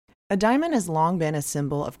A diamond has long been a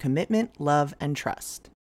symbol of commitment, love, and trust.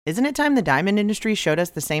 Isn't it time the diamond industry showed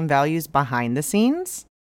us the same values behind the scenes?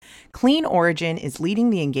 Clean Origin is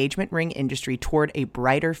leading the engagement ring industry toward a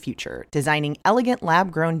brighter future, designing elegant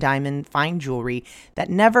lab-grown diamond fine jewelry that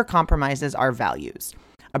never compromises our values.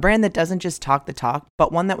 A brand that doesn't just talk the talk,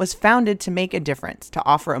 but one that was founded to make a difference, to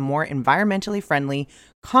offer a more environmentally friendly,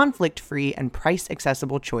 conflict-free, and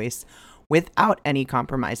price-accessible choice without any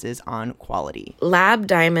compromises on quality. Lab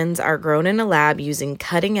diamonds are grown in a lab using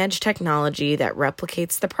cutting-edge technology that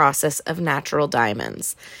replicates the process of natural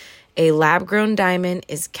diamonds. A lab-grown diamond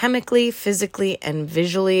is chemically, physically, and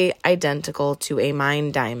visually identical to a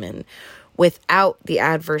mined diamond without the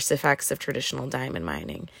adverse effects of traditional diamond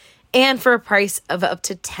mining. And for a price of up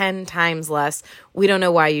to 10 times less, we don't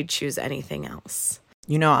know why you'd choose anything else.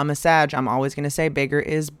 You know, I'm a Sag. I'm always going to say bigger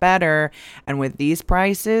is better. And with these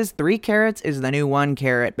prices, 3 carats is the new 1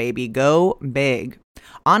 carat, baby. Go big.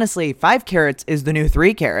 Honestly, 5 carats is the new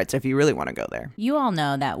 3 carats if you really want to go there. You all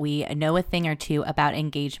know that we know a thing or two about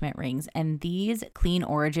engagement rings, and these Clean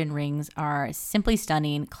Origin rings are simply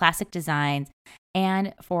stunning, classic designs,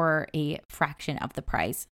 and for a fraction of the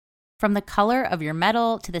price. From the color of your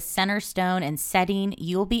metal to the center stone and setting,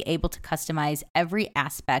 you'll be able to customize every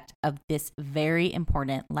aspect of this very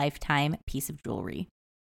important lifetime piece of jewelry.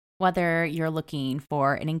 Whether you're looking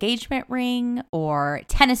for an engagement ring or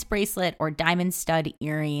tennis bracelet or diamond stud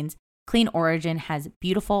earrings, Clean Origin has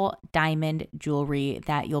beautiful diamond jewelry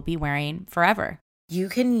that you'll be wearing forever. You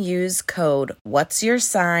can use code What's Your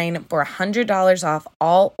Sign for $100 off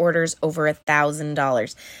all orders over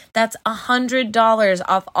 $1,000. That's $100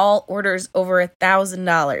 off all orders over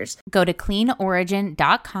 $1,000. Go to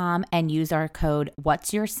cleanorigin.com and use our code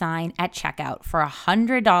What's Your Sign at checkout for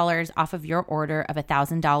 $100 off of your order of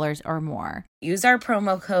 $1,000 or more. Use our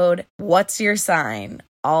promo code What's Your Sign,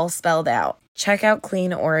 all spelled out. Check out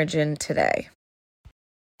Clean Origin today.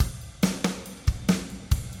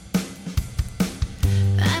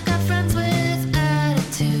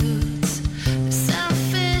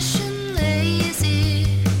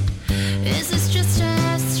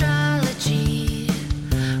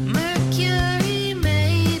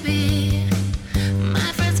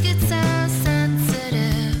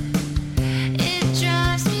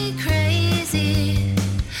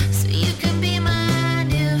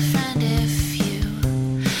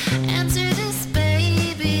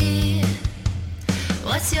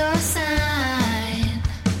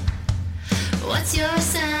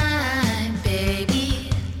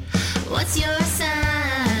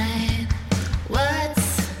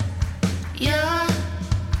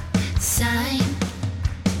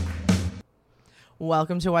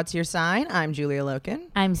 Welcome to What's Your Sign? I'm Julia Loken.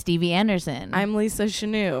 I'm Stevie Anderson. I'm Lisa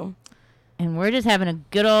Chanou. And we're just having a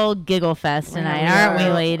good old giggle fest tonight, aren't we,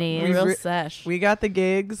 ladies? Real sesh. We got the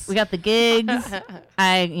gigs.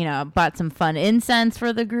 I, bought some fun incense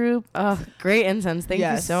for the group. Oh, great incense. Thank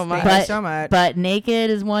you so much. Thank you so much. But Naked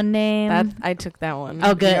is one name. I took that one.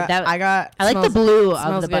 Oh, good. I like the blue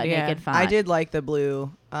of the Butt good, Naked font. I did like the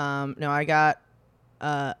blue. I got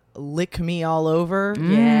Lick Me All Over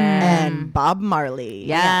and Bob Marley.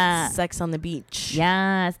 Yeah. Sex on the Beach.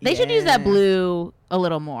 Yes. They should use that blue a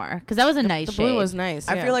little more because that was a nice shade. The blue was nice.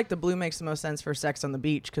 I feel like the blue makes the most sense for Sex on the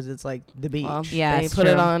Beach because it's like the beach. Well, yeah, they put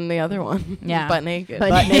it on the other one. Yeah. Butt Naked.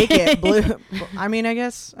 Butt Naked. Blue. I mean, I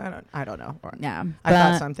guess I don't know. Yeah. I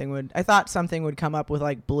thought something would come up with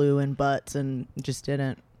like blue and butts and it just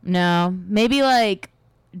didn't. No. Maybe like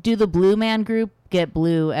do the Blue Man Group get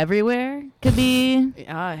blue everywhere? Could be.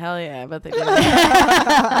 Oh, hell yeah. I bet they do.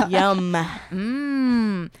 Yum.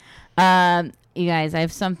 You guys, I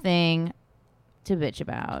have something to bitch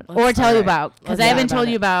about. Let's tell you about because I haven't told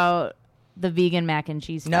it. you about the vegan mac and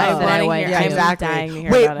cheese No. stuff that I went Yeah, to. exactly. I'm dying to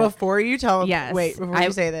hear Wait, about it. before you tell Yes.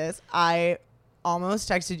 you say this, I almost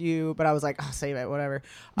texted you, but I was like, oh, save it, whatever.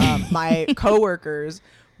 My coworkers,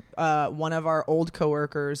 one of our old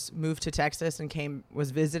coworkers moved to Texas and was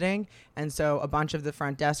visiting, and so a bunch of the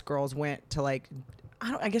front desk girls went to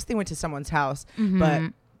I guess they went to someone's house, but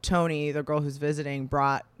Tony, the girl who's visiting,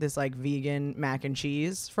 brought this like vegan mac and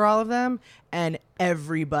cheese for all of them, and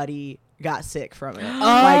everybody got sick from it.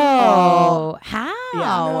 How?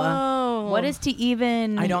 No. What is to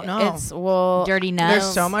even? I don't know. It's dirty nuts.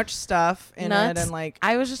 There's so much stuff in it, and like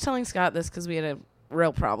I was just telling Scott this because we had a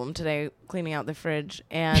real problem today cleaning out the fridge,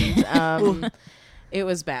 and it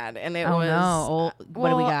was bad, and it was. No. What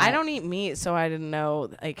do we got? I don't eat meat, so I didn't know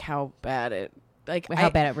like how bad it. How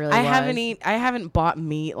bad it really was. I haven't bought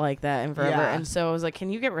meat like that in forever, Yeah. and so I was like,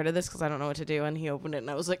 "Can you get rid of this? Because I don't know what to do." And he opened it, and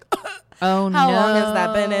I was like, "Oh no! How long has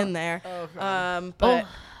that been in there?" Okay.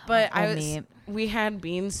 But we had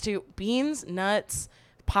beans too, nuts,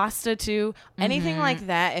 pasta too. Anything like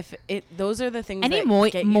that. If those are the things Any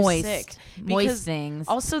that get you sick. moist things.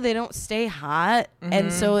 Also, they don't stay hot,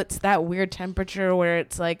 and so it's that weird temperature where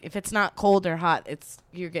it's like if it's not cold or hot,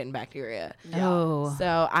 you're getting bacteria. Oh.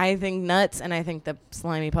 So I think nuts, and I think the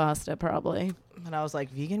slimy pasta probably. And I was like,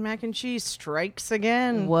 vegan mac and cheese strikes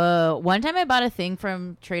again. Whoa. One time I bought a thing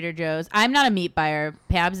from Trader Joe's. I'm not a meat buyer.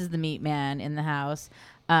 Pabs is the meat man in the house.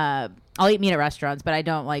 I'll eat meat at restaurants, but I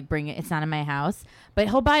don't like bring it. It's not in my house. But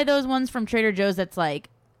he'll buy those ones from Trader Joe's that's like,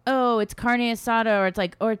 oh, it's carne asada,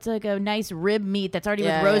 or it's like a nice rib meat that's already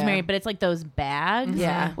with rosemary, but it's like those bags.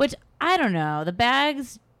 Yeah. Which I don't know. The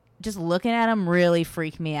bags, just looking at them really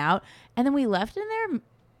freak me out. And then we left in there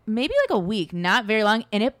maybe like a week, not very long,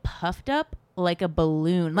 and it puffed up like a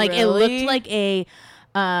balloon. Like it looked like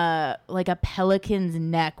a pelican's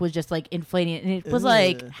neck was just like inflating, and it was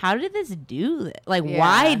like, how did this do this? Like,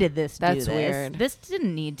 why did this do this? That's weird. This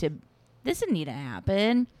didn't need to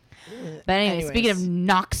happen. But anyway, speaking of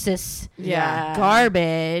noxious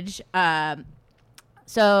garbage,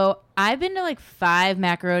 so I've been to like 5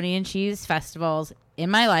 macaroni and cheese festivals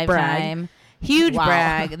in my lifetime. Huge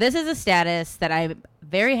brag. This is a status that I'm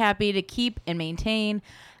very happy to keep and maintain.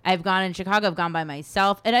 I've gone in Chicago, I've gone by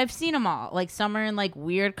myself, and I've seen them all. Like, some are in like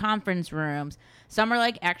weird conference rooms. Some are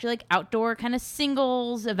like actually like outdoor kind of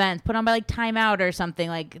singles events put on by like Time Out or something.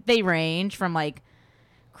 Like, they range from like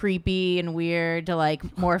creepy and weird to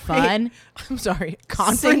like more fun. I'm sorry,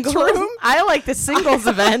 conference room? I like the singles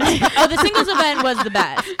event. Oh, the singles event was the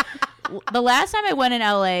best. The last time I went in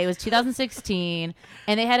LA was 2016,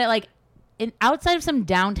 and they had it like outside of some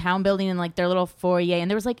downtown building in like their little foyer, and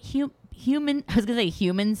there was like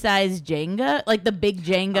human-sized Jenga, like the big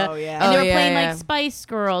Jenga. Oh, yeah. And they were playing like Spice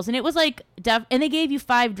Girls, and it was like and they gave you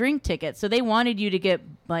 5 drink tickets, so they wanted you to get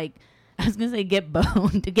like, I was gonna say get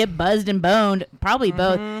boned, to get buzzed and boned, probably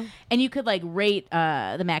both. And you could like rate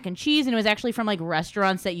the mac and cheese, and it was actually from like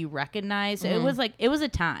restaurants that you recognize. So it was like, it was a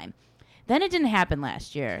time. Then it didn't happen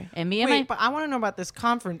last year, and but I want to know about this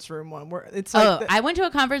conference room one where it's like. I went to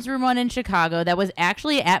a conference room one in Chicago that was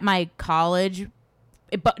actually at my college,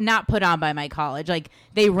 but not put on by my college. Like,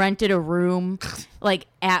 they rented a room like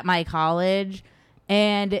at my college,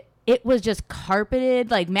 and it was just carpeted.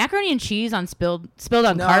 Like, macaroni and cheese on spilled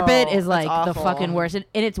on carpet is like the fucking worst. And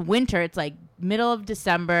it's winter. It's like middle of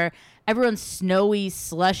December. Everyone's snowy,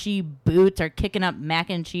 slushy boots are kicking up mac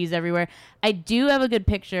and cheese everywhere. I do have a good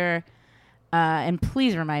picture, and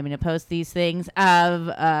please remind me to post these things,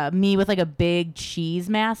 of me with like a big cheese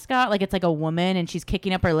mascot. Like, it's like a woman, and she's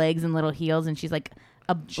kicking up her legs in little heels, and she's like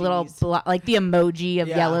a little like the emoji of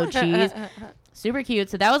yellow cheese. Super cute.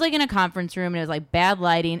 So that was like in a conference room, and it was like bad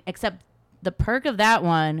lighting, except the perk of that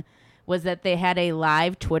one was that they had a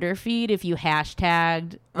live Twitter feed if you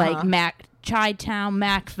hashtagged like Chi-Town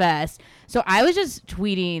MacFest. So I was just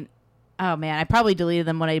tweeting, oh man, I probably deleted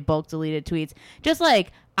them when I bulk deleted tweets. Just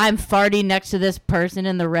like, I'm farting next to this person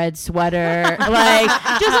in the red sweater.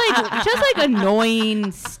 just like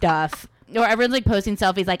annoying stuff. Or everyone's like posting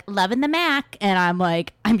selfies like loving the Mac, and I'm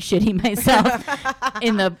like, I'm shitting myself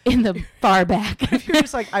in the far back. If you're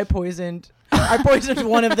just like, I poisoned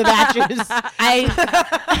one of the batches.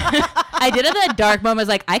 I did have that dark moment. I was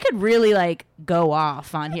like, I could really like go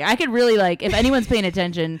off on here. I could really like, if anyone's paying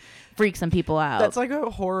attention, freak some people out. That's like a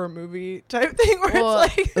horror movie type thing where it's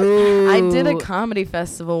like. I did a comedy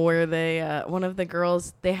festival where they one of the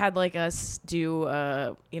girls, they had like us do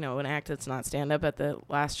an act that's not stand up at the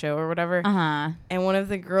last show or whatever. And one of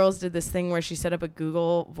the girls did this thing where she set up a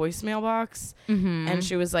Google voicemail box, and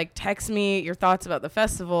she was like, text me your thoughts about the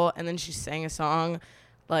festival, and then she sang a song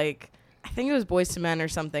like, I think it was Boyz II Men or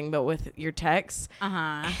something, but with your texts.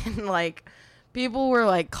 And like, people were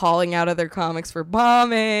like calling out other comics for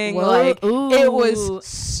bombing. Whoa. Like, it was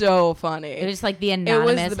so funny. It was like the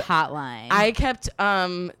anonymous hotline. I kept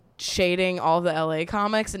shading all the LA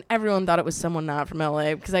comics, and everyone thought it was someone not from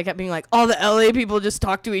LA, because I kept being like, all the LA people just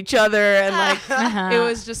talk to each other, and like it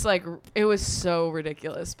was just like, it was so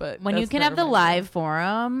ridiculous. But when you can have the live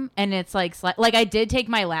forum, and it's like I did take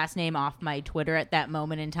my last name off my Twitter at that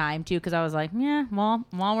moment in time too, because I was like, yeah, well,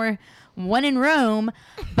 while we're one in Rome.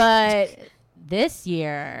 But this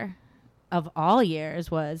year of all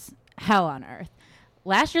years was hell on earth.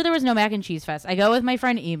 Last year, there was no mac and cheese fest. I go with my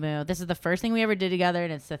friend Emu. This is the first thing we ever did together,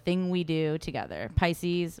 and it's the thing we do together.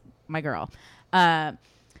 Pisces, my girl.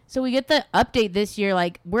 So we get the update this year,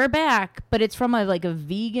 like, we're back, but it's from a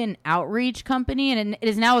vegan outreach company, and it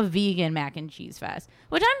is now a vegan mac and cheese fest,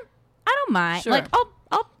 which I don't mind. Sure. Like,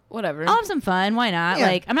 whatever. I'll have some fun. Why not? Yeah.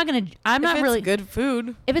 Like, I'm not really good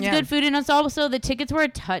food. If it's good food, and it's also the tickets were a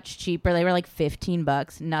touch cheaper. They were like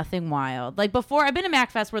 $15, nothing wild. Like before, I've been to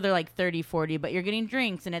MacFest where they're like 30, 40, but you're getting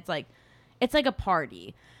drinks and it's like a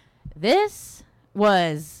party. This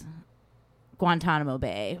was Guantanamo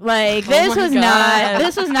Bay. Like this was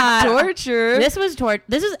not torture. This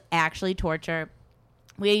was actually torture.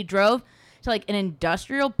 We drove to like an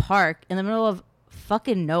industrial park in the middle of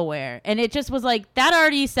fucking nowhere, and it just was like that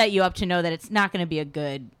already set you up to know that it's not going to be a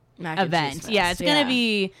good event. Yeah, it's going to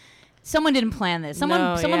be. Someone didn't plan this.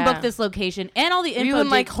 Someone booked this location and all the info. Were you in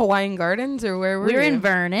like Hawaiian Gardens or where were you? We were in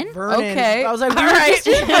Vernon. Okay. I was like, we were just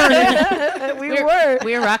in Vernon.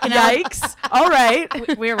 We were rocking out. Yikes. All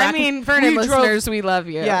right. We were rocking. I mean, Vernon listeners, we love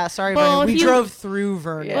you. Yeah, sorry, well, Vernon. We drove through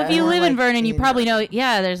Vernon. Well, if you live in Vernon, you probably know.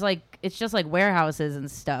 Yeah, there's like it's just like warehouses and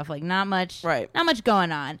stuff. Like not much. Right. Not much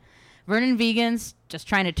going on. Vernon vegans just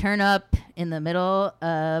trying to turn up in the middle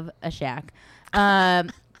of a shack.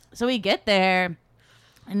 So we get there,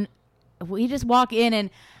 and we just walk in, and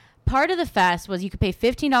part of the fest was you could pay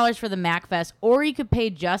 $15 for the MacFest, or you could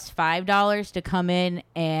pay just $5 to come in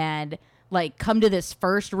and like come to this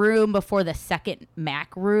first room before the second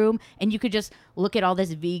Mac room, and you could just look at all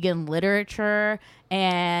this vegan literature.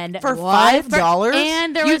 And for $5,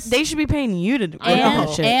 and they should be paying you to do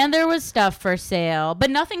that shit. And there was stuff for sale,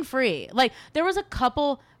 but nothing free. Like there was a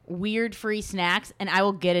couple weird free snacks, and I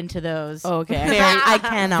will get into those. Okay, I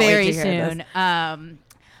cannot very wait to hear soon. This.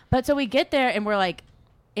 But so we get there, and we're like,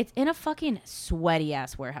 it's in a fucking sweaty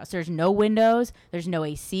ass warehouse. There's no windows. There's no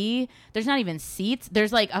AC. There's not even seats.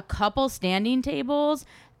 There's like a couple standing tables,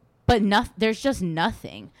 but there's just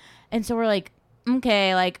nothing. And so we're like,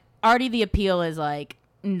 okay, like already the appeal is like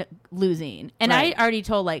losing. And right. I already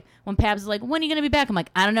told like when Pabs is like, when are you gonna be back? I'm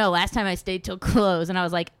like, I don't know. Last time I stayed till close, and I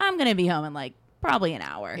was like, I'm gonna be home in like probably an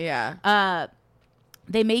hour. Yeah.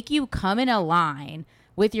 They make you come in a line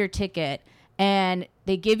with your ticket. And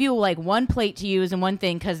they give you like one plate to use and one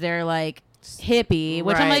thing because they're like hippie,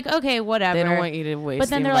 which I'm like, okay, whatever. They don't want you to waste. But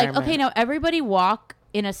then they're like, okay, now everybody walk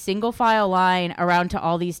in a single file line around to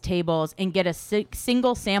all these tables and get a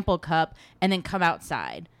single sample cup and then come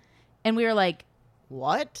outside. And we were like,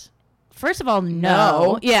 what? First of all,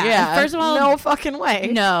 no. Yeah. First of all, no fucking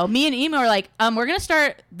way. No. Me and Emo were like, we're gonna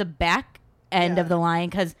start the back end of the line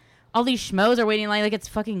because all these schmoes are waiting in line like it's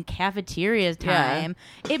fucking cafeteria time.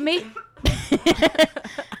 Yeah. It made.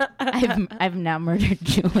 I've now murdered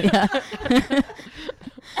Julia.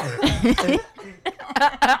 I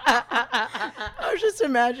was just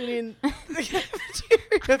imagining the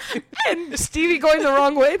cafeteria and Stevie going the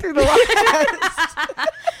wrong way through the lines.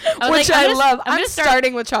 Which I love. I'm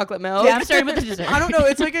starting with chocolate milk. Yeah, I'm starting with the dessert. I don't know.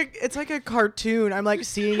 It's like a cartoon. I'm like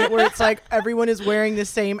seeing it where it's like everyone is wearing the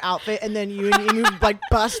same outfit, and then you like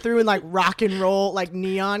bust through and like rock and roll like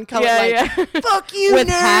neon color. Fuck you, with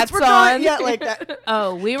nerds. hats We're on. Yeah, like that.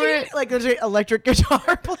 Oh, we were like there's an electric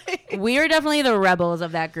guitar playing. We were definitely the rebels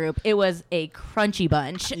of that group. It was a crunchy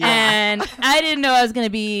bunch, and I didn't know I was gonna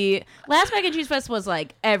be. Last Mac and Cheese Fest was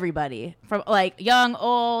like everybody from like young,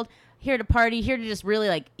 old. Here to party, here to just really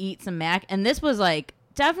like eat some mac. And this was like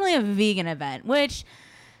definitely a vegan event, which,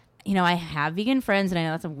 you know, I have vegan friends and I know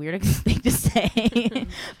that's a weird thing to say,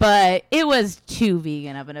 but it was too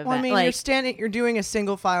vegan of an event. Well, I mean, like, you're doing a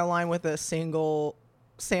single file line with a single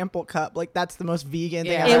sample cup. Like that's the most vegan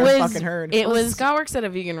thing I've ever fucking heard. Scott works at a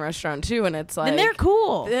vegan restaurant too, and it's like, and they're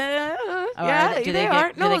cool. Do they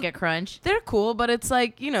get crunch? They're cool, but it's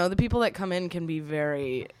like, you know, the people that come in can be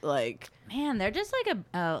very like, man, they're just like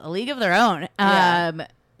a league of their own. Yeah.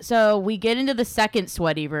 So we get into the second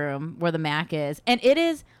sweaty room where the Mac is, and it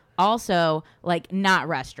is also like not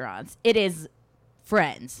restaurants. It is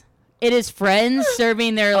friends. It is friends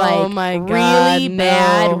serving their like really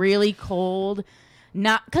bad, really cold.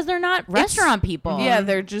 Not because they're not restaurant people. Yeah,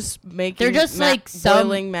 they're just making. They're just like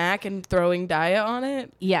boiling mac and throwing diet on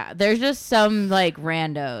it. Yeah, there's just some like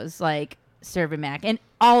randos like serving mac, and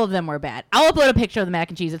all of them were bad. I'll upload a picture of the mac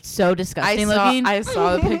and cheese. It's so disgusting looking. I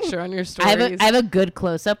saw the picture on your stories. I have a good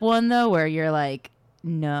close up one though, where you're like,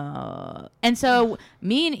 no. And so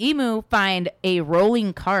me and Emu find a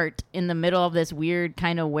rolling cart in the middle of this weird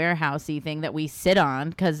kind of warehousey thing that we sit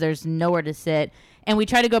on because there's nowhere to sit. And we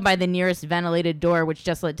try to go by the nearest ventilated door, which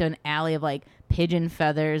just led to an alley of like pigeon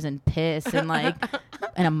feathers and piss and like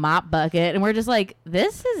and a mop bucket. And we're just like,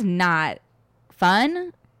 this is not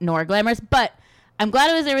fun nor glamorous. But I'm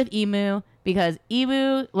glad I was there with Emu because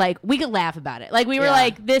Emu, like, we could laugh about it. Like, we were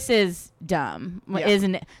like, this is dumb,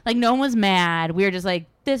 isn't it? Like, no one was mad. We were just like,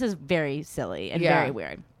 this is very silly and very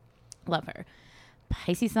weird. Love her.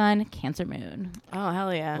 Pisces Sun, Cancer Moon. Oh,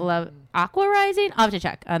 hell yeah. Love Aqua Rising. I'll have to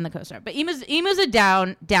check on the CoStar. But Emu's a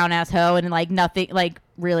down ass hoe, and like nothing, like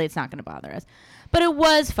really it's not going to bother us. But it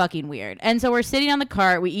was fucking weird. And so we're sitting on the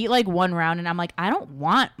cart. We eat like one round, and I'm like, I don't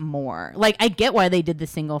want more. Like, I get why they did the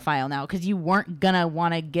single file now, because you weren't going to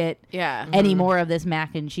want to get any more of this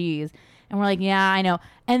mac and cheese. And we're like, yeah, I know.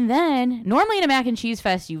 And then normally in a mac and cheese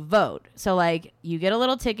fest, you vote. So like you get a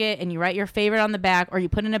little ticket and you write your favorite on the back, or you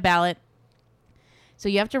put in a ballot. So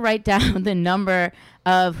you have to write down the number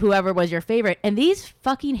of whoever was your favorite. And these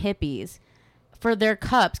fucking hippies, for their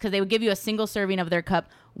cups, because they would give you a single serving of their cup,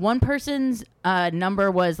 one person's number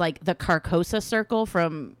was like the Carcosa circle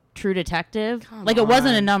from True Detective. It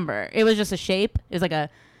wasn't a number. It was just a shape. It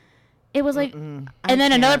was like and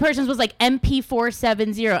then another person's was like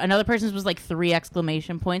MP470. Another person's was like 3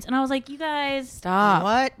 exclamation points. And I was like, you guys, stop.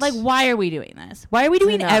 What? Like, why are we doing this? Why are we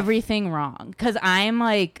doing everything wrong? Because I'm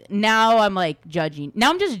judging. Now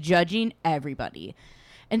I'm just judging everybody.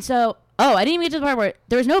 And so, I didn't even get to the part where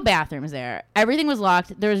there was no bathrooms there. Everything was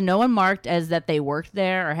locked. There was no one marked as that they worked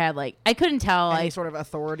there or had like, I couldn't tell. Any sort of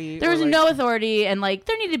authority? There was no authority. And like,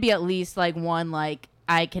 there needed to be at least like one, like,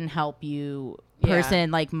 I can help you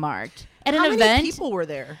person like marked. At an event, how many people were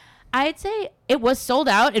there? I'd say it was sold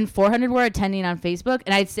out and 400 were attending on Facebook,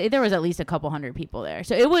 and I'd say there was at least a couple hundred people there.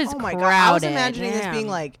 So it was crowded. God. I was imagining this being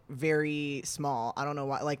like very small. I don't know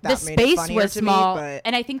why. Like that the made space it funnier was to small, me, but...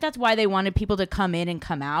 and I think that's why they wanted people to come in and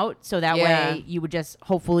come out, so that way you would just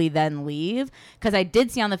hopefully then leave. Because I did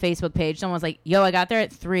see on the Facebook page, someone was like, "Yo, I got there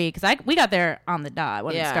at 3," because we got there on the dot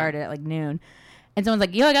when it started at like noon, and someone's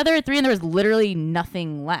like, "Yo, I got there at 3," and there was literally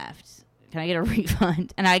nothing left. Can I get a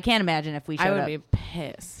refund? And I can't imagine if we showed up. I would be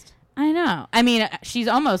pissed. I know. I mean, she's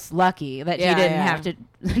almost lucky that she didn't have to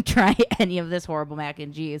try any of this horrible mac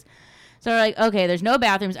and cheese. So we're like, okay, there's no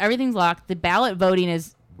bathrooms. Everything's locked. The ballot voting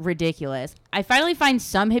is ridiculous. I finally find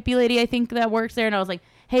some hippie lady, I think, that works there. And I was like,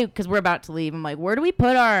 hey, because we're about to leave. I'm like, where do we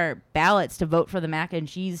put our ballots to vote for the mac and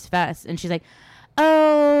cheese fest? And she's like,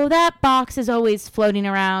 oh, that box is always floating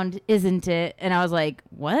around, isn't it? And I was like,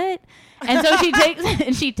 what? And so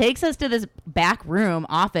she takes us to this back room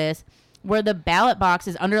office where the ballot box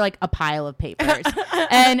is under like a pile of papers.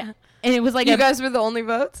 and it was like you guys were the only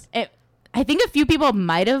votes? I think a few people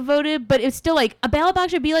might have voted, but it's still like a ballot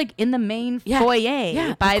box should be like in the main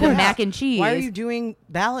foyer by the mac and cheese. Why are you doing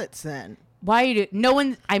ballots then? Why are you no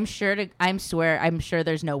one? I'm sure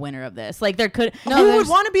there's no winner of this. Like there could. Who would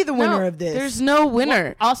want to be the winner of this? There's no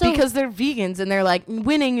winner. Well, also because they're vegans and they're like,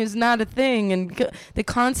 winning is not a thing, and the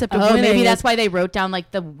concept of winning. Maybe that's why they wrote down like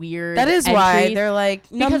the weird. That is entries. why they're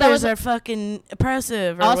like numbers are fucking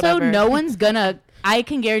oppressive. Or also, whatever. no one's gonna. I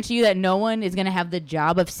can guarantee you that no one is going to have the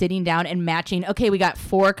job of sitting down and matching, okay, we got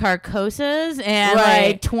 4 Carcosas and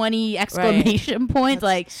like 20 exclamation points. That's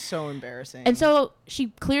like so embarrassing. And so she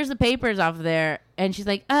clears the papers off there and she's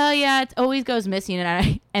like, oh yeah, it always goes missing.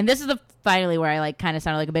 And this is finally where I like kind of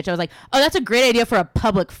sounded like a bitch. I was like, oh, that's a great idea for a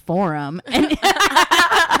public forum. And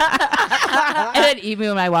then even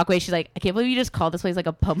when I walk away, she's like, I can't believe you just called this place like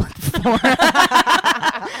a public forum.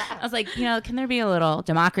 I was like, can there be a little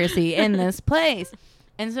democracy in this place?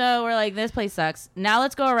 And so we're like, this place sucks. Now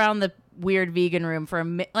let's go around the weird vegan room for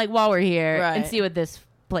while we're here and see what this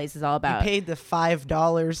place is all about. You paid the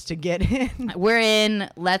 $5 to get in. We're in.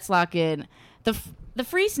 Let's lock in. The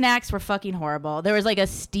free snacks were fucking horrible. There was like a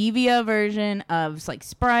stevia version of like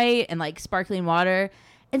Sprite and like sparkling water.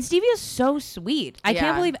 And stevia is so sweet. I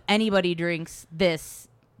can't believe anybody drinks this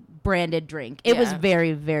branded drink. It was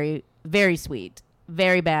very, very, very sweet.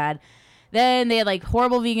 Very bad. Then they had like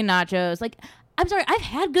horrible vegan nachos. Like, I'm sorry, I've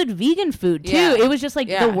had good vegan food too. It was just like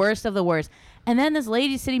the worst of the worst. And then this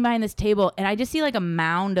lady's sitting behind this table and I just see like a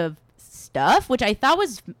mound of stuff, which I thought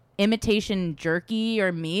was imitation jerky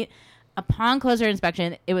or meat. Upon closer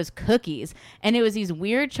inspection, it was cookies. And it was these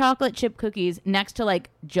weird chocolate chip cookies next to like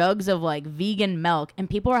jugs of like vegan milk. And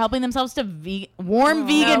people were helping themselves to warm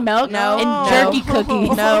vegan milk and jerky cookies.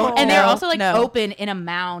 And they're also like open in a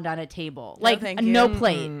mound on a table. Like no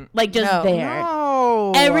plate. Like just there.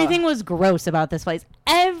 No. Everything was gross about this place.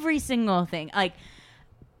 Every single thing. Like,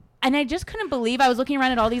 and I just couldn't believe I was looking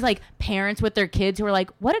around at all these like parents with their kids who were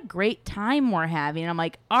like, what a great time we're having. And I'm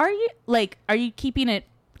like, are you keeping it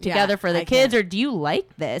together for the kids, or do you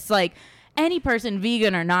like this? Like, any person,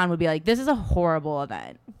 vegan or non, would be like, this is a horrible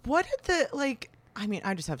event. What did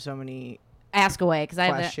I just have so many ask away because I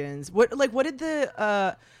have questions. What did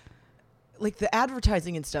the the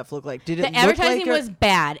advertising and stuff look like? Did it the look advertising like was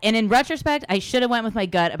bad, and in retrospect I should have went with my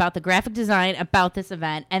gut about the graphic design about this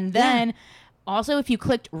event. And then also, if you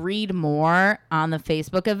clicked read more on the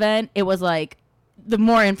Facebook event, it was like the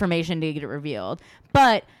more information to get it revealed.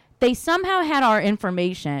 But they somehow had our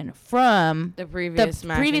information from the previous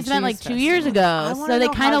event like 2 years ago. So they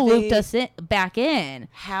kind of looped us back in.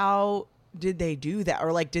 How did they do that?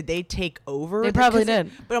 Or like, did they take over? They probably did.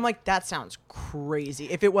 But I'm like, that sounds crazy.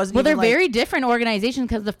 If it wasn't, well, they're very different organizations,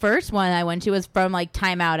 because the first one I went to was from like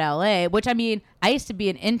Time Out LA, which I mean, I used to be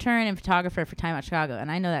an intern and photographer for Time Out Chicago, and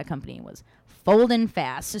I know that company was folding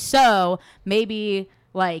fast. So maybe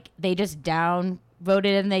like they just downvoted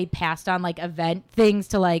and they passed on like event things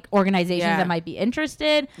to like organizations that might be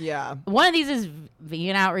interested. Yeah. One of these is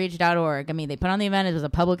veganoutreach.org. I mean, they put on the event. It was a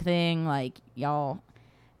public thing. Like, y'all.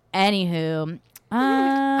 Anywho,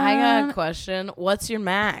 I got a question. What's your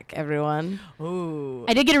MAC, everyone? Ooh.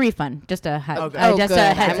 I did get a refund. Just a heads good. up.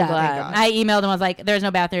 I'm glad. I emailed them. I was like, "There's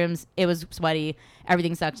no bathrooms. It was sweaty.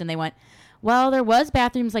 Everything sucked." And they went, "Well, there was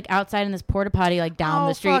bathrooms like outside in this porta potty like down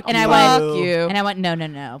the street." And I went,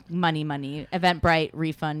 "No. Money. Eventbrite,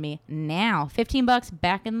 refund me now. $15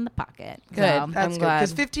 back in the pocket." Good. So, That's good.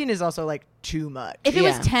 Because 15 is also like too much. if it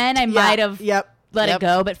was 10, I might have let it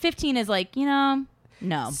go. But 15 is like,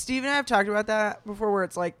 no. Steve and I have talked about that before, where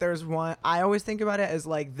it's like there's one. I always think about it as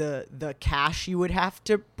like the cash you would have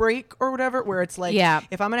to break or whatever, where it's like,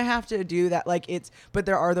 if I'm gonna have to do that, like but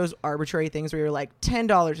there are those arbitrary things where you're like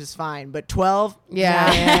 $10 is fine, but 12,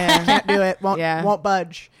 can't do it, won't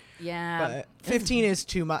budge. Yeah, but 15 is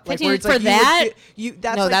too much. Like 15 where it's for like that.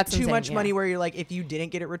 That's too insane, much money. Where you're like, if you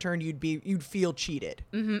didn't get it returned, you'd feel cheated.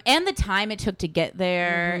 Mm-hmm. And the time it took to get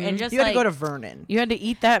there, and just you had to go to Vernon. You had to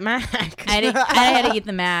eat that Mac. I had to eat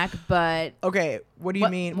the Mac, but okay. What do you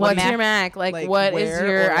mean? What's your Mac? Like what is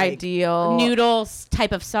your ideal noodles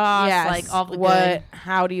type of sauce? Yes. Like all the good.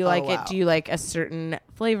 How do you like it? Do you like a certain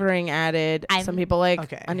flavoring added? Some people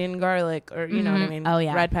like onion garlic, or you know what I mean. Oh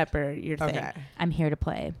yeah, red pepper. Your thing. I'm here to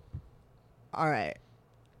play. All right.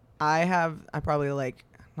 I probably like,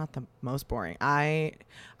 not the most boring. I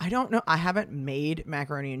don't know. I haven't made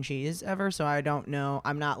macaroni and cheese ever, so I don't know.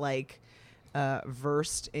 I'm not like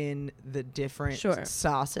versed in the different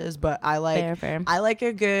sauces, but I like fair. I like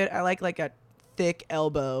a thick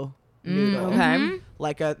elbow noodle. Okay.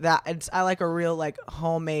 Like I like a real like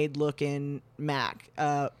homemade looking mac,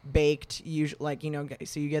 baked, usually, like,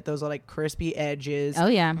 so you get those like crispy edges. Oh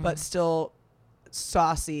yeah. But still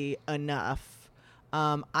saucy enough.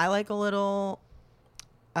 I like a little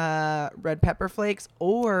red pepper flakes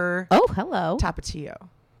or Tapatio.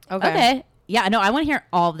 Okay. Yeah, no, I want to hear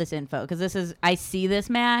all of this info, because I see this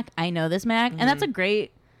Mac, I know this Mac, and that's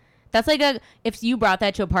like if you brought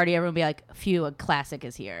that to a party, everyone would be like, phew, a classic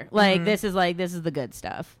is here. Like, this is the good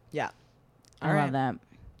stuff. Yeah. I love that.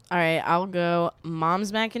 All right, I'll go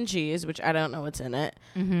Mom's mac and cheese, which I don't know what's in it.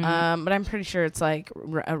 Mm-hmm. But I'm pretty sure it's like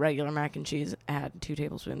a regular mac and cheese. Add 2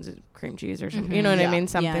 tablespoons of cream cheese or something. You know what I mean?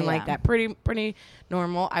 Something like that. Pretty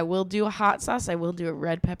normal. I will do a hot sauce. I will do a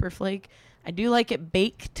red pepper flake. I do like it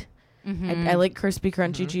baked. I like crispy,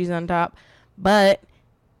 crunchy cheese on top. But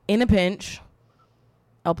in a pinch,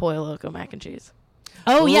 El Pollo Loco mac and cheese.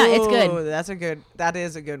 Oh, yeah, it's good. That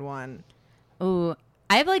is a good one. Ooh,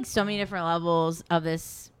 I have like so many different levels of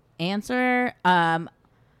this answer. From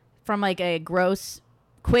like a gross,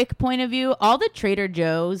 quick point of view, all the Trader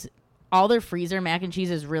Joe's, all their freezer mac and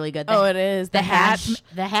cheese is really good. It is. The Hatch.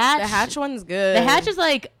 The Hatch one's good. The Hatch is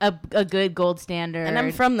like a good gold standard. And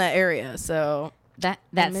I'm from that area, so that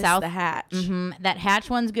South the Hatch. That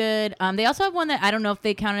Hatch one's good. They also have one that I don't know if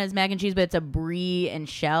they count it as mac and cheese, but it's a brie and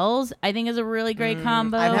shells. I think is a really great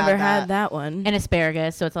combo. I've never had that one. And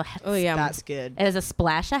asparagus, so it's that's good. It has a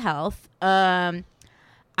splash of health.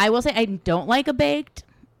 I will say I don't like a baked.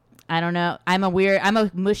 I don't know. I'm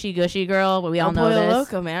a mushy gushy girl, but we all know this. El Pollo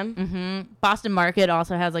Loco, man. Boston Market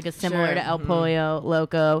also has like a similar to El Pollo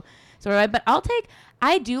Loco. So, but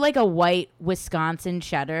I do like a white Wisconsin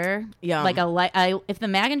cheddar. Yeah. Like if the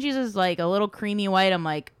mac and cheese is like a little creamy white, I'm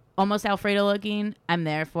like almost Alfredo looking. I'm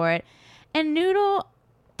there for it. And noodle,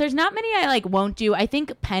 there's not many I like won't do. I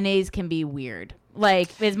think pennes can be weird.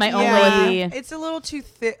 Like, is my only. It's a little too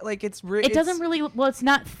thick. Like, it's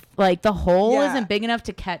not like the hole isn't big enough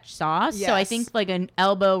to catch sauce. Yes. So I think like an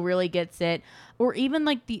elbow really gets it. Or even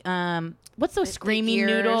like the what's those screamy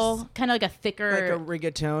noodle? Kind of like a thicker, like a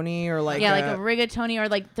rigatoni or like like a rigatoni, or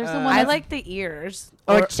like there's the one I like the ears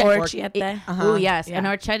orchette. Oh yes, and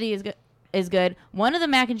orchette is good. One of the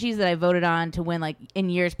mac and cheese that I voted on to win like in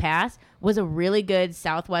years past was a really good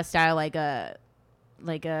Southwest style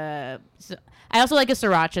I also like a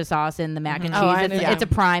siracha sauce in the mac and cheese. It's a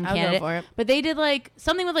prime candidate. Go for it. But they did like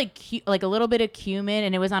something with like a little bit of cumin,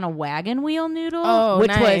 and it was on a wagon wheel noodle,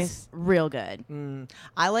 which was real good.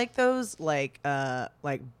 I like those like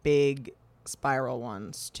big spiral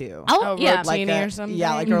ones too. Oh yeah, like rotini or something.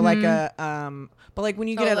 Yeah, like or like a but like when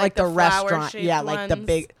you get it like the restaurant, yeah, like the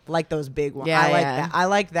big, like those big ones. I like that. I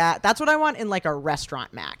like that. That's what I want in like a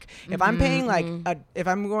restaurant mac. If I'm paying like if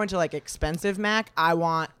I'm going to like expensive mac, I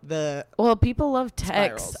want the. Well, people love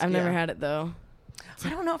Tex. I've never yeah. had it though. I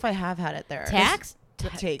don't know if I have had it there. Tax?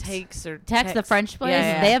 Takes the French place.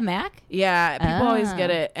 Yeah. They have mac. Yeah, people always get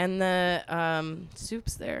it, and the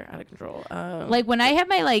soup's there out of control. Like when I have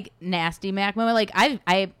my like nasty mac moment, like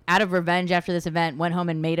I out of revenge after this event went home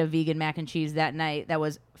and made a vegan mac and cheese that night. That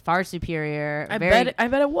was far superior. I bet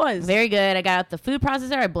it was very good. I got out the food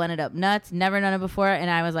processor. I blended up nuts. Never done it before, and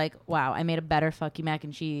I was like, wow, I made a better fuck you mac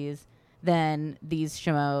and cheese than these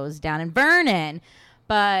schmoes down in Vernon.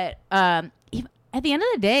 But at the end of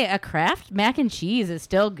the day, a Kraft mac and cheese is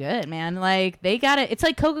still good, man. Like they got it. It's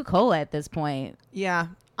like Coca-Cola at this point. Yeah,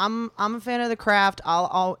 I'm a fan of the Kraft.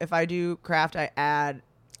 I'll if I do Kraft, I add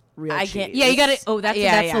real cheese. Can't. Yeah, you got it. Oh, that's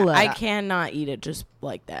a look. I cannot eat it just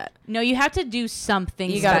like that. No, you have to do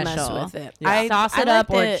something. You special. gotta mess with it. Yeah. Sauce it up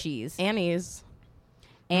or cheese. Annie's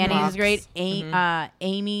is great.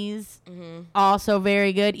 Amy's also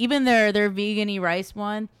very good. Even their vegan-y rice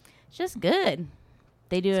one, it's just good.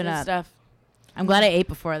 They do it up. Stuff. I'm glad I ate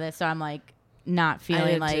before this, so I'm like not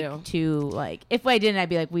feeling like too like. If I didn't, I'd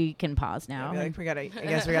be like, we can pause now. Like I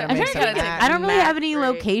guess we gotta make some. I don't really have any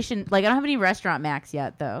location. Like I don't have any restaurant macs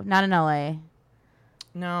yet, though. Not in LA.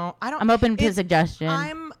 No, I don't. I'm open to suggestion.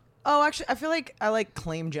 Actually, I feel like I like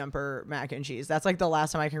Claim Jumper mac and cheese. That's like the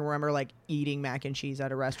last time I can remember like eating mac and cheese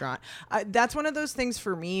at a restaurant. That's one of those things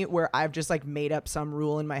for me where I've just like made up some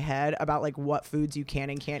rule in my head about like what foods you can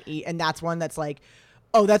and can't eat, and that's one that's like.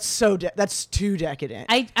 Oh, that's that's too decadent.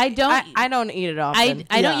 I don't eat it often.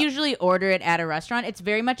 I don't usually order it at a restaurant. It's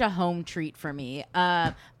very much a home treat for me.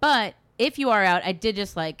 But if you are out, I did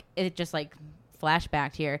just like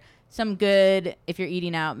flashback here. Some good, if you're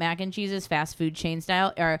eating out, mac and cheeses, fast food chain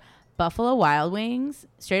style, are Buffalo Wild Wings.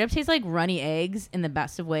 Straight up tastes like runny eggs in the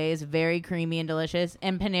best of ways. Very creamy and delicious.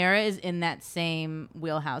 And Panera is in that same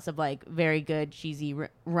wheelhouse of like very good, cheesy,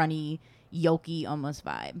 runny, yolky almost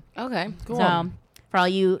vibe. Okay, cool. So for all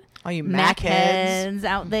you Mac heads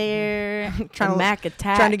out there, trying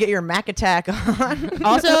to get your Mac attack on.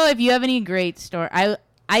 Also, if you have any great story,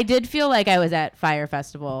 I did feel like I was at Fire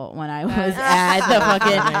Festival when I was at the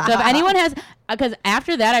fucking. So if anyone has, because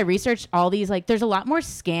after that I researched all these, like there's a lot more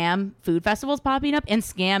scam food festivals popping up and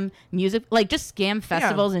scam music, like just scam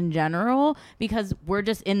festivals in general, because we're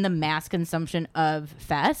just in the mass consumption of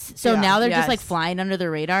fests. So now they're just like flying under the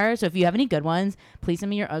radar. So if you have any good ones, please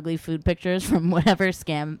send me your ugly food pictures from whatever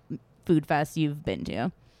scam food fest you've been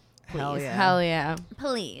to. Please. Hell yeah.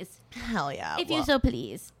 Please. Hell yeah. If you so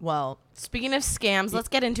please. Well, speaking of scams, let's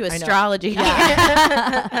get into astrology.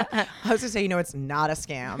 Yeah. I was going to say, it's not a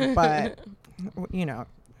scam, but,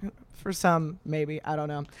 for some, maybe. I don't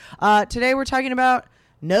know. Today we're talking about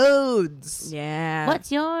nodes. Yeah. What's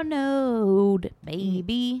your node,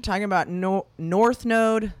 baby? Talking about North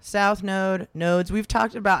Node, South Node, nodes. We've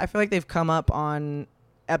talked about, I feel like they've come up on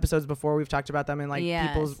episodes before. We've talked about them in like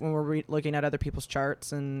people's, when we're looking at other people's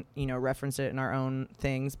charts and reference it in our own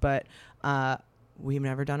things, but we've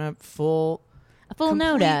never done a full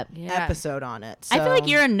node episode on it. So I feel like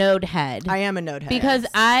you're a node head. I am a node head because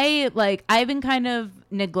I've been kind of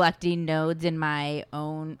neglecting nodes in my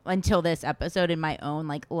own until this episode in my own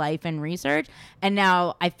like life and research, and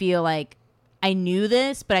now I feel like I knew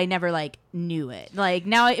this, but I never like knew it. Like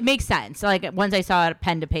now it makes sense. Like once I saw it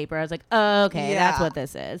pen to paper, I was like, oh, okay, that's what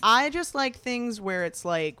this is. I just like things where it's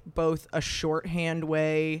like both a shorthand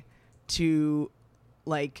way to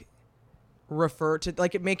like refer to,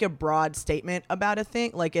 like, make a broad statement about a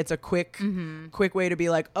thing. Like it's a quick way to be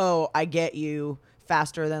like, oh, I get you,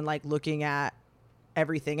 faster than like looking at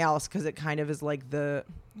everything else, because it kind of is like the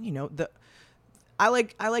I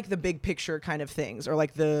like the big picture kind of things, or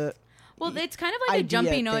like the. Well, it's kind of like a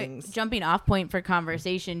jumping off point for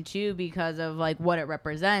conversation too, because of like what it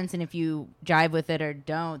represents, and if you jive with it or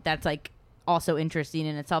don't, that's like also interesting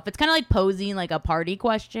in itself. It's kind of like posing like a party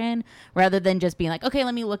question rather than just being like, okay,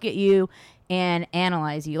 let me look at you and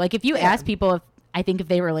analyze you. Like if you ask people if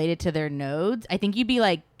they related to their nodes, I think you'd be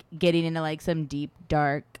like getting into like some deep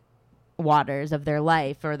dark waters of their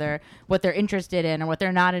life, or what they're interested in or what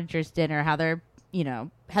they're not interested in, or how they're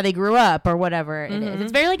how they grew up or whatever it is.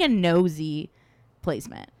 It's very like a nosy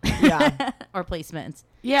placement. Yeah. Or placements.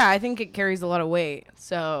 Yeah, I think it carries a lot of weight.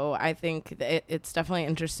 So I think it's definitely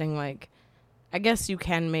interesting. Like, I guess you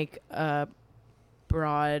can make a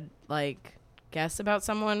broad, like, guess about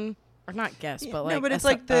someone. Or not guess, but like... No, but it's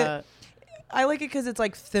like I like it because it's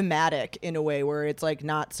like thematic in a way where it's like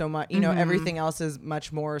not so much, you know, everything else is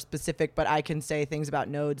much more specific, but I can say things about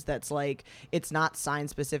nodes that's like, it's not sign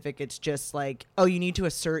specific. It's just like, oh, you need to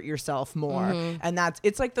assert yourself more. And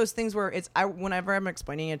it's like those things where whenever I'm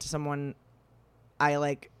explaining it to someone, I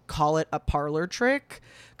like call it a parlor trick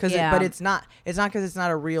but it's not because it's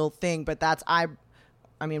not a real thing, but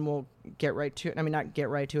I mean, we'll get right to it. I mean, not get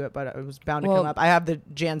right to it, but it was bound to come up. I have the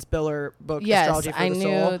Jan Spiller book, Astrology for the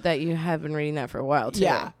Soul. I knew that you have been reading that for a while, too.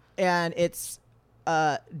 Yeah, and it's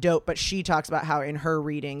dope, but she talks about how in her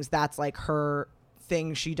readings, that's like her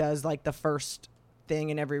thing. She does like the first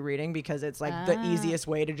thing in every reading because it's like the easiest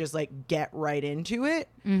way to just like get right into it.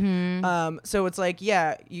 So it's like,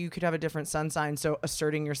 yeah, you could have a different sun sign, so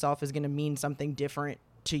asserting yourself is going to mean something different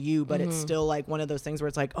to you, but it's still like one of those things where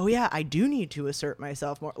it's like, oh yeah, I do need to assert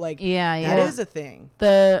myself more. Like, that is a thing.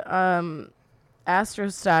 The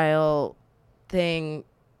Astrostyle thing,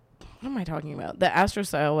 what am I talking about? The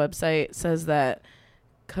Astrostyle website says that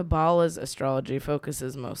Kabbalah's astrology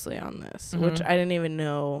focuses mostly on this, which I didn't even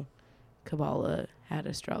know Kabbalah had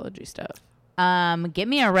astrology stuff. Get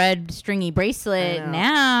me a red stringy bracelet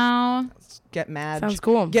now. Get Madge. Sounds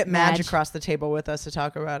cool. Get Madge across the table with us to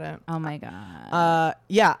talk about it. Oh my God.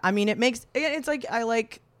 Yeah. I mean, it's like,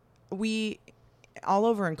 all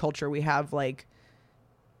over in culture, we have like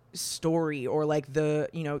story or like the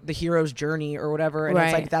hero's journey or whatever. And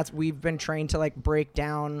it's like, we've been trained to like break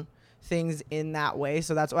down things in that way.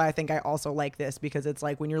 So that's why I think I also like this, because it's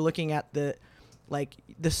like when you're looking at the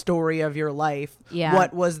story of your life,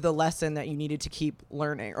 what was the lesson that you needed to keep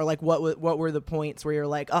learning, or like what were the points where you're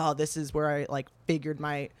like, oh, this is where I like figured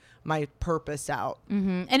my purpose out.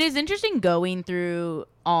 And it's interesting going through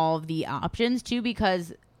all of the options too,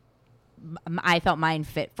 because I felt mine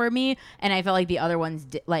fit for me, and I felt like the other ones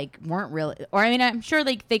weren't really, or I mean, I'm sure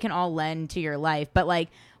like they can all lend to your life, but like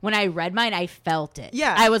when I read mine, I felt it.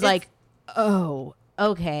 I was like, oh,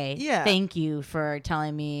 okay, thank you for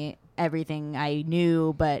telling me everything I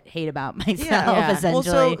knew but hate about myself,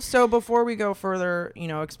 essentially. Well, so before we go further,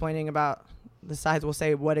 explaining about the sides, we'll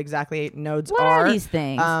say what exactly nodes are. What are these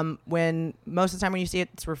things? When most of the time when you see it,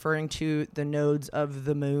 it's referring to the nodes of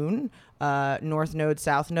the moon, north node,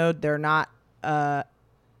 south node. They're not they're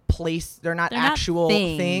not actual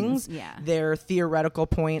things. Yeah. They're theoretical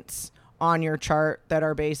points on your chart that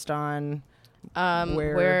are based on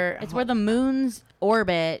where the moon's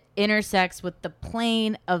orbit intersects with the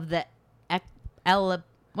plane of the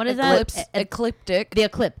ecliptic. The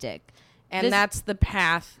ecliptic. And that's the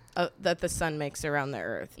path that the sun makes around the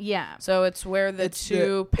earth. Yeah. So it's where the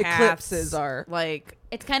two eclipses are. Like,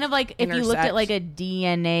 it's kind of like if you looked at like a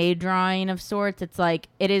DNA drawing of sorts, it's like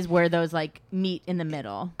it is where those like meet in the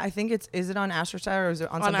middle. I think is it on Astrostyle, or is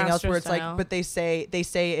it on something else where it's like, but they say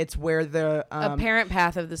it's where the apparent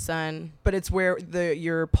path of the sun, but it's where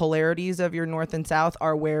your polarities of your north and south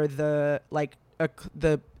are where the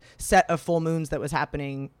the set of full moons that was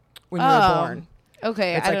happening when you were born.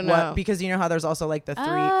 Okay, it's I don't know, because you know how there's also like the three.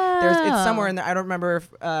 It's somewhere in there. I don't remember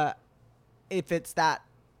if it's that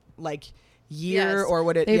like year or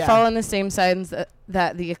what it. They fall in the same signs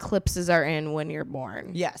that the eclipses are in when you're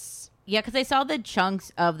born. Yes. Yeah, because I saw the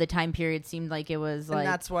chunks of the time period seemed like it was and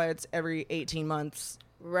that's why it's every 18 months.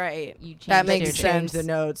 Right. You change that makes sense. The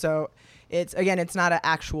node. So it's not an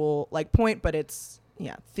actual like point, but it's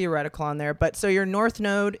theoretical on there. But so your north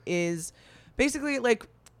node is basically like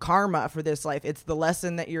karma for this life. It's the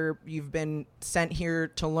lesson that you've been sent here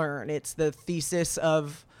to learn. It's the thesis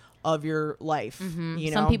of your life.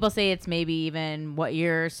 Some people say it's maybe even what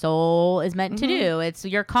your soul is meant to do. It's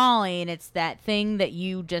your calling. It's that thing that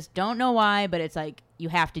you just don't know why, but it's like you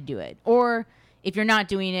have to do it. Or if you're not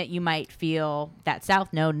doing it, you might feel that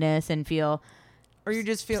south node-ness and feel, or you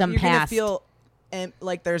just feel some you're past. Gonna feel and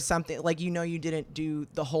like there's something like you didn't do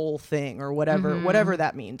the whole thing or whatever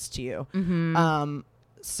that means to you.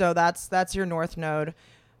 So that's your north node.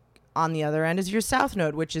 On the other end is your south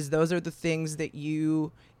node, which is those are the things that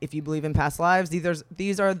you, if you believe in past lives,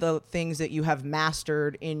 these are the things that you have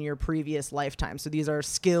mastered in your previous lifetime. So these are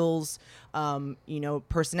skills,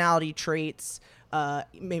 personality traits,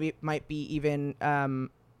 maybe it might be even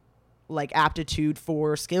like aptitude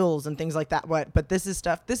for skills and things like that. But this is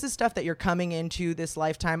stuff that you're coming into this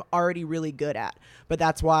lifetime already really good at. But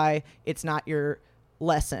that's why it's not your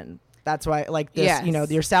lesson. That's why, like this,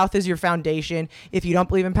 your south is your foundation. If you don't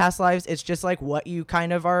believe in past lives, it's just like what you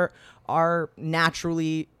kind of are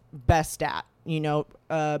naturally best at,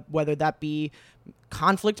 whether that be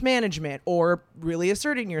conflict management or really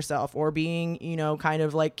asserting yourself or being, kind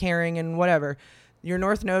of like caring and whatever. Your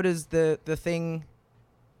north node is the thing,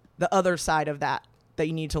 the other side of that that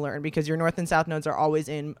you need to learn, because your north and south nodes are always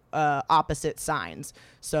in opposite signs.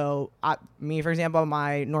 So me, for example,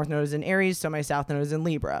 my north node is in Aries, so my south node is in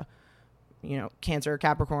Libra. You know, Cancer,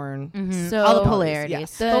 Capricorn. Mm-hmm. So all the polarities.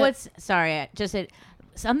 Yes. But what's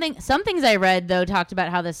some things I read though talked about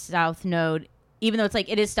how the south node, even though it's like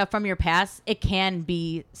it is stuff from your past, it can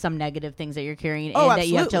be some negative things that you're carrying in that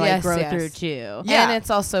you have to like grow through too. Yeah, and it's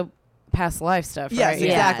also past life stuff, yes, right?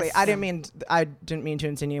 Exactly. Yes. I didn't mean to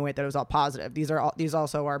insinuate that it was all positive. These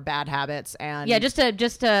also are bad habits, and just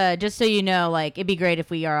so you know, like it'd be great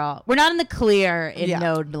if we're not in the clear in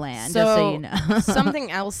node land, just so you know.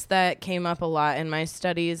 Something else that came up a lot in my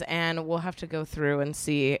studies, and we'll have to go through and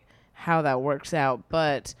see how that works out,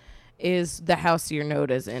 but is the house your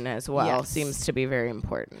node is in as well. Seems to be very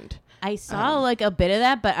important. I saw like a bit of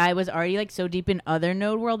that, but I was already like so deep in other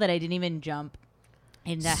node world that I didn't even jump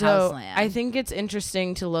into house land. I think it's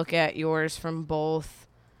interesting to look at yours from both,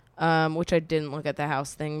 which I didn't look at the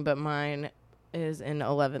house thing, but mine is in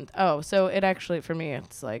 11th. Oh, so it actually, for me,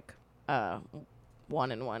 it's like 1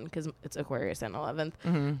 and 1 because it's Aquarius and 11th.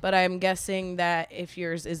 Mm-hmm. But I'm guessing that if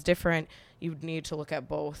yours is different, you'd need to look at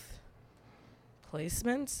both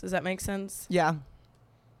placements. Does that make sense? Yeah.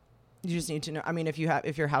 You just need to know. I mean, if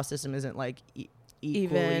your house system isn't like equally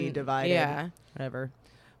Even divided, whatever.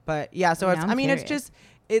 But yeah, so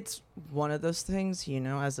it's one of those things, you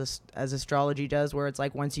know, as astrology does, where it's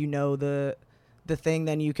like once you know the thing,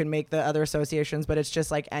 then you can make the other associations. But it's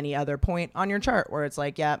just like any other point on your chart where it's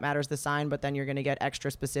like, yeah, it matters the sign, but then you're going to get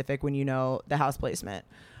extra specific when you know the house placement.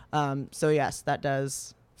 So yes, that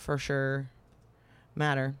does for sure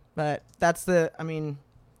matter. But that's the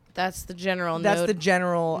general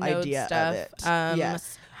idea stuff. of it.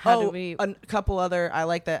 Yes. A couple other, I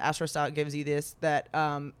like that AstroStock gives you this, that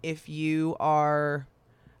if you are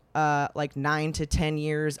like 9 to 10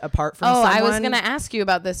 years apart from someone. I was going to ask you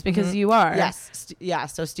about this because you are.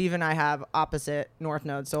 Yes. So Steve and I have opposite north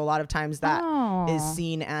nodes. So a lot of times that is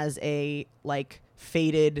seen as a like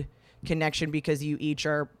fated connection because you each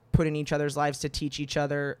are put in each other's lives to teach each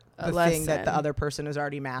other the thing that the other person has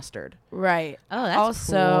already mastered. Right. Oh, that's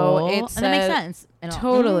also, cool. That makes sense.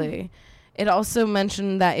 Totally. It also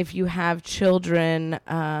mentioned that if you have children,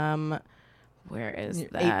 where is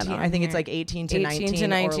that? 18, I think it's like 18 to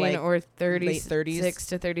 19 or 30, late 30s. 6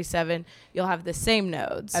 to 37. You'll have the same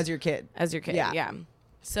nodes as your kid. Yeah.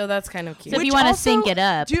 So that's kind of cute. So if you want to sync it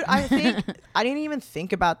up. Dude, I think I didn't even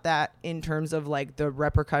think about that in terms of like the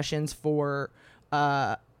repercussions for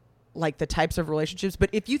like the types of relationships.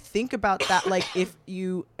 But if you think about that, like if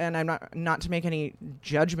you, and I'm not to make any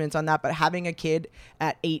judgments on that, but having a kid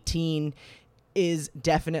at 18 is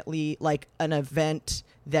definitely like an event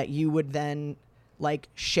that you would then like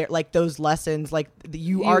share, like those lessons, like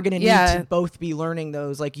you are going to need to both be learning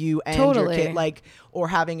those, like you and your kid, like, or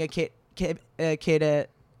having a kid at,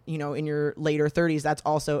 you know, in your later 30s. That's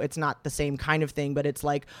also, it's not the same kind of thing, but it's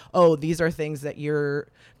like, oh, these are things that you're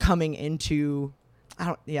coming into.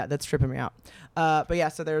 That's tripping me out. But yeah,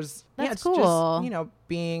 so there's, that's cool. Just, you know,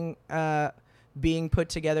 being put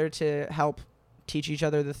together to help teach each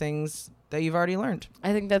other the things that you've already learned.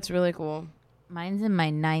 I think that's really cool. Mine's in my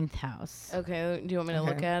 9th house. Okay. Do you want me to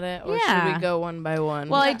look at it? Or should we go one by one?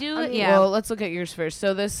 Well, I do. Well, let's look at yours first.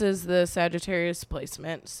 So this is the Sagittarius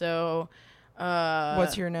placement. So,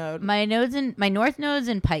 what's your node? My north node's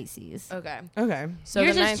in Pisces. Okay. So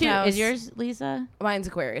yours is too. Is yours, Lisa? Mine's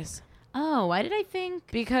Aquarius. Oh, why did I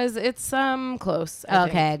think? Because it's close.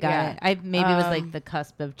 I got it. Maybe it was like the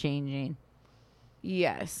cusp of changing.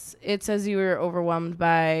 Yes. It says you were overwhelmed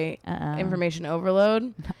by information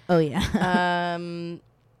overload. Oh, yeah.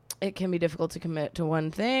 It can be difficult to commit to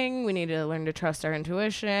one thing. We need to learn to trust our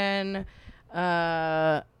intuition.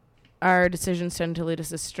 Our decisions tend to lead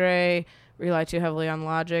us astray. Rely too heavily on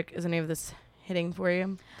logic. Is any of this hitting for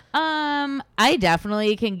you? I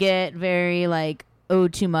definitely can get very like, oh,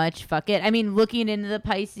 too much. Fuck it. I mean, looking into the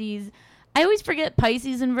Pisces, I always forget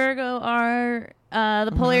Pisces and Virgo are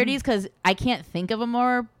the polarities because I can't think of a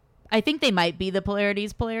more. I think they might be the polarity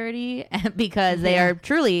because they are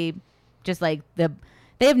truly just like the.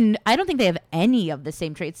 They have. I don't think they have any of the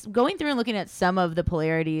same traits. Going through and looking at some of the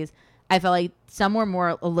polarities, I felt like some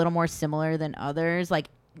were a little more similar than others. Like,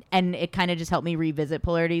 and it kind of just helped me revisit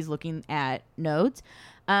polarities looking at nodes.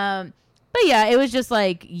 But yeah, it was just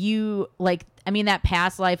like that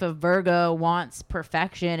past life of Virgo wants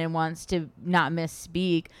perfection and wants to not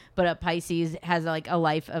misspeak, but a Pisces has like a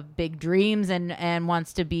life of big dreams and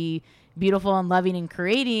wants to be beautiful and loving and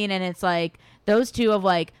creating. And it's like those two of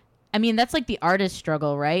like, I mean, that's like the artist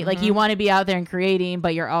struggle, right? Mm-hmm. Like you want to be out there and creating,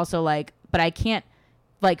 but you're also like, but I can't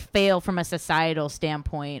like fail from a societal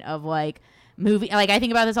standpoint of like, movie. Like I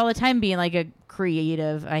think about this all the time, being like a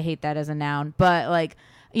creative. I hate that as a noun, but like,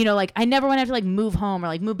 you know, like I never want to have to like move home or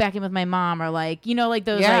like move back in with my mom or like, you know, like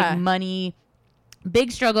those like money,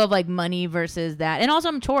 big struggle of like money versus that. And also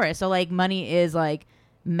I'm Taurus, so like money is like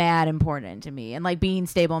mad important to me, and like being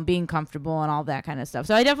stable and being comfortable and all that kind of stuff.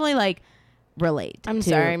 So I definitely like relate. I'm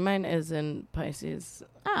sorry, mine is in Pisces.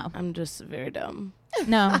 Oh, I'm just very dumb.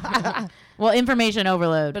 No. Well, information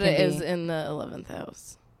overload. But it is in the 11th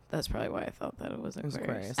house. That's probably why I thought that it was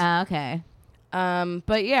Aquarius. Okay.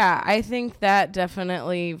 But yeah, I think that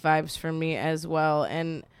definitely vibes for me as well.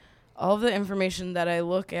 And all of the information that I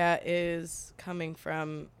look at is coming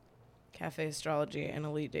from Cafe Astrology and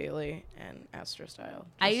Elite Daily and Astrostyle.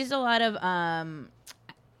 I used a lot of, I'm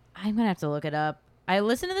going to have to look it up. I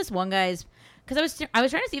listened to this one guy's, because I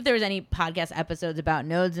was trying to see if there was any podcast episodes about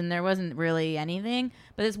nodes, and there wasn't really anything.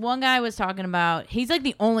 But this one guy was talking about, he's like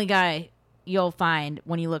the only guy you'll find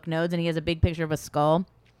when you look nodes, and he has a big picture of a skull,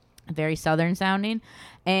 very southern sounding.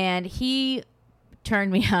 And he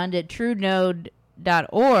turned me on to truenode.org,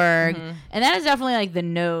 and that is definitely like the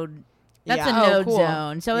node. That's a node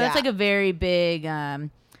zone. So that's like a very big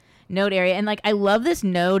node area. And like I love this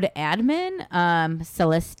node admin,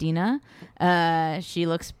 Celestina. She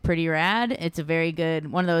looks pretty rad. It's a very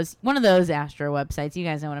good one of those Astro websites. You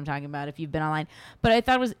guys know what I'm talking about if you've been online. But I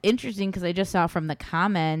thought it was interesting because I just saw from the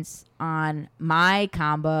comments on my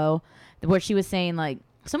combo where she was saying like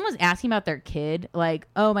someone was asking about their kid, like,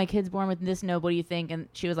 oh, my kid's born with this node, what do you think? And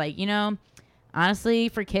she was like, you know, honestly,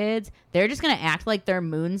 for kids, they're just going to act like their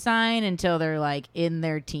moon sign until they're like in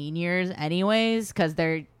their teen years anyways, because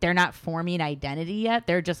they're not forming identity yet.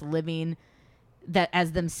 They're just living that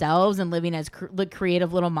as themselves and living as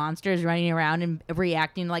creative little monsters running around and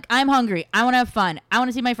reacting like, I'm hungry, I want to have fun, I want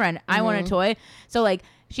to see my friend, I want a toy. So like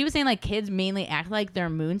she was saying like kids mainly act like their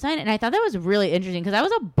moon sign, and I thought that was really interesting because I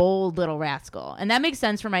was a bold little rascal, and that makes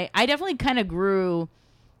sense for I definitely kind of grew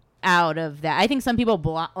out of that. I think some people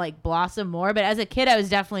blossom more, but as a kid I was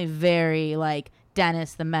definitely very like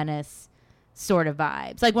Dennis the Menace sort of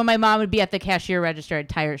vibes. Like when my mom would be at the cashier register, I'd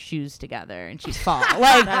tie her shoes together and she'd fall.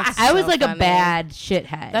 Like I was like funny. A bad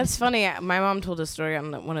shithead. That's funny. My mom told a story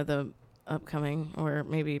on one of the upcoming, or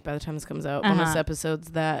maybe by the time this comes out, bonus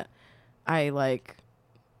episodes that I like.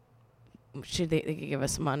 They could give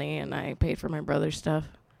us money, and I paid for my brother's stuff.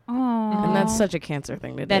 Aww. And that's such a Cancer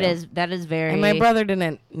thing to do. That is very. And my brother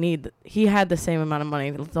didn't need. He had the same amount of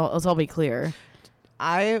money. Let's all be clear.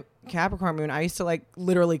 Capricorn moon, I used to like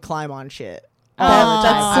literally climb on shit. Oh,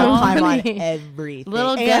 that's so I climb funny. on everything.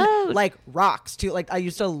 Little and goat. Like rocks too. Like I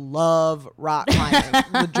used to love rock climbing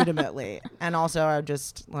legitimately. And also I would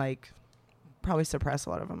just like probably suppress a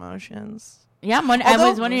lot of emotions. Yeah, I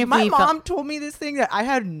was wondering if my mom told me this thing that I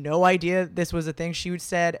had no idea this was a thing. She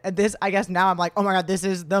said, and this, I guess now I'm like, oh my God, this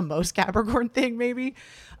is the most Capricorn thing maybe.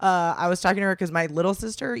 I was talking to her because my little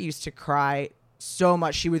sister used to cry so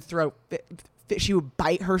much. She would she would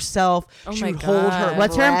bite herself. Oh she my would God. hold her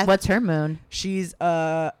breath. What's her moon? She's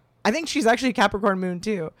I think she's actually Capricorn moon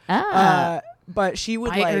too. But she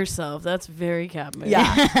would bite like herself. That's very Cap moon. Yeah,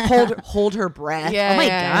 hold her breath. Yeah. Oh my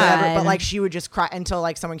God. Whatever. But like she would just cry until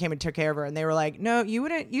like someone came and took care of her, and they were like, no, you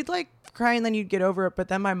wouldn't. You'd like cry and then you'd get over it. But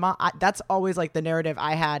then my mom, that's always like the narrative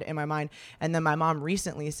I had in my mind. And then my mom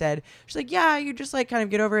recently said, she's like, yeah, you just like kind of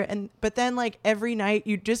get over it. But then like every night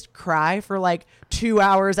you just cry for like 2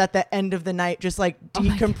 hours at the end of the night, just like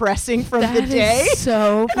decompressing from the day.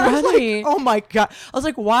 So funny. Like, oh my God. I was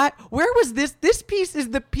like, what? Where was this? This piece is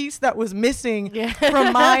the piece that was missing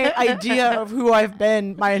from my idea of who I've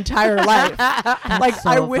been my entire life. Like, so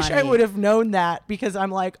I wish I would have known that, because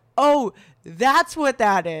I'm like, oh, that's what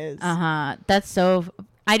that is. That's so.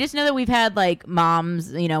 I just know that we've had like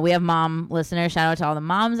moms, you know, we have mom listeners. Shout out to all the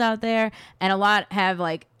moms out there. And a lot have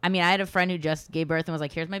like, I mean, I had a friend who just gave birth and was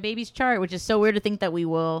like, here's my baby's chart, which is so weird to think that we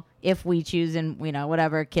will, if we choose, and you know,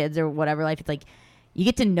 whatever, kids or whatever life, it's like you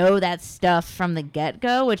get to know that stuff from the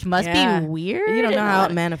get-go, which must be weird. You don't know how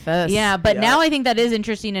it manifests. Yeah, but now I think that is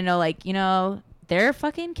interesting to know, like, you know, they're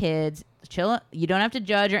fucking kids. Chill. You don't have to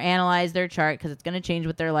judge or analyze their chart because it's going to change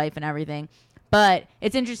with their life and everything. But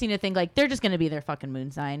it's interesting to think, like, they're just going to be their fucking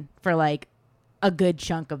moon sign for, like, a good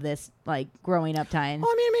chunk of this, like, growing up time. Well,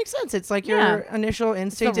 I mean, it makes sense. It's like your initial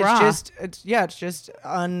instinct. It's just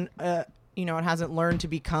you know, it hasn't learned to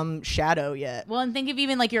become shadow yet. Well, and think of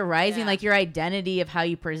even like your rising, like your identity of how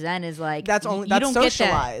you present is like that's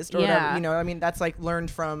socialized or whatever. You know, I mean, that's like learned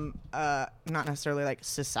from not necessarily like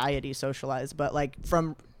society socialized, but like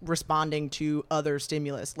from responding to other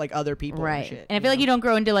stimulus, like other people, right? And shit, and I feel like you don't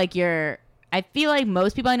grow into like your I feel like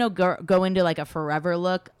most people I know go into like a forever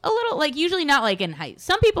look a little, like usually not like in height.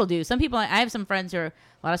 Some people do. Some people, I have some friends who are a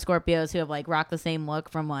lot of Scorpios who have like rocked the same look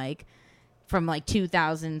from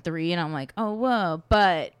 2003, and I'm like, oh whoa,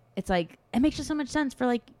 but it's like it makes just so much sense for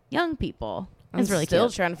like young people. It's really still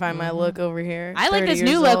cute. Trying to find my look over here. I like this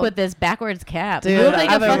new look with this backwards cap. Dude, you look like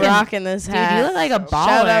I've been rocking this hat. Dude, you look like a baller.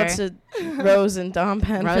 Shout out to Rose and Dom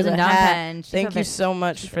Pen for the hat. Thank you so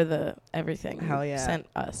much for the everything. Hell yeah. Sent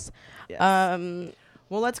us. Yes.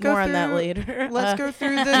 Well, let's go more through, on that later. Let's go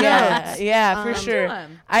through the notes. Yeah, for sure.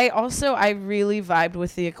 I really vibed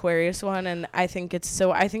with the Aquarius one, and I think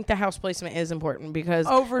the house placement is important because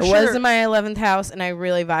it was in my 11th house, and I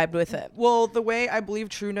really vibed with it. Well, the way I believe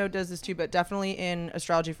True Node does this too, but definitely in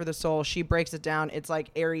Astrology for the Soul, she breaks it down. It's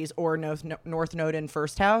like Aries or North Node in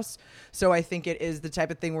first house. So I think it is the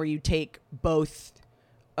type of thing where you take both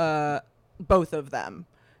of them.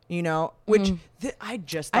 You know, which I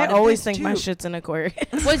always think my shit's an Aquarius.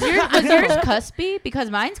 Was yours cuspy? Because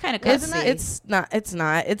mine's kind of cuspy. It's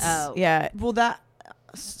not. Yeah. Well, that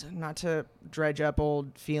not to dredge up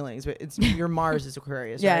old feelings, but it's your Mars is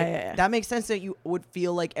Aquarius. Right? Yeah. That makes sense that you would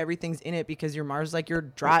feel like everything's in it because your Mars is like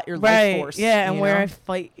your life force. Yeah, and where I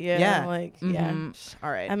fight. Yeah. Like yeah.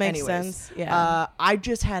 All right. That makes sense. Yeah. I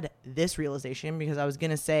just had this realization because I was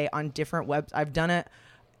gonna say on different webs. I've done it.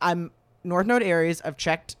 I'm North Node Aries. I've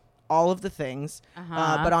checked all of the things,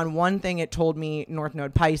 but on one thing it told me North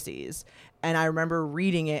Node Pisces, and I remember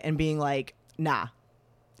reading it and being like, nah,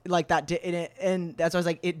 like that and that's why I was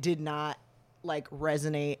like, it did not like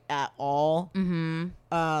resonate at all.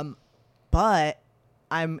 But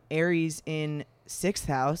I'm Aries in 6th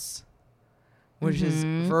house, which is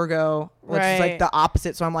Virgo, which is like the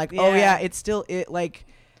opposite. So I'm like, oh yeah, it's still like.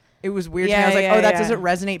 It was weird. I was like, that doesn't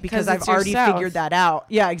resonate because I've already figured that out.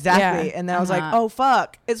 Yeah, exactly. Yeah. And then I was like, oh,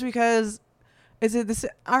 fuck. It's because, is it this?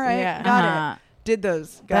 All right. Got it. Did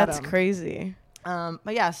those. That's crazy.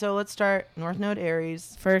 But yeah, so let's start North Node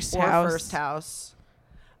Aries. First house.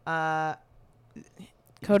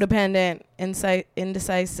 Codependent,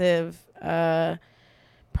 indecisive,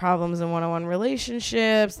 problems in one-on-one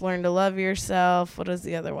relationships, learn to love yourself. What does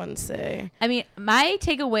the other one say? I mean, my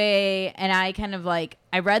takeaway, and I kind of like,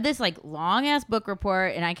 I read this like long ass book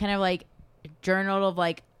report, and I kind of like journaled of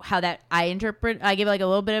like how that I give like a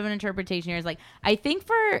little bit of an interpretation here. Is like, I think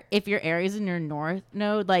for if you're Aries in your North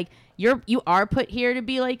Node, like you are put here to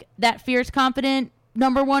be like that fierce, confident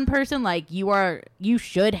number one person. Like you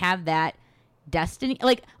should have that destiny.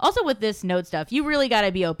 Like also with this node stuff, you really got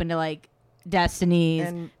to be open to like destinies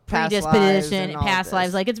and predisposition, past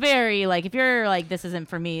lives. Like it's very like if you're like this isn't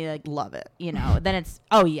for me, like love it, you know, then it's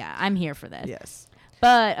oh yeah, I'm here for this. Yes.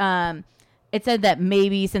 But it said that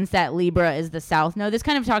maybe since that Libra is the South Node, this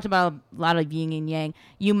kind of talked about a lot of yin and yang.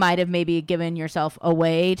 You might have maybe given yourself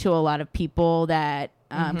away to a lot of people that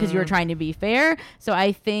because you were trying to be fair. So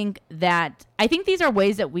I think these are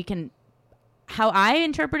ways that we can. How I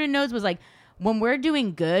interpreted nodes was like, when we're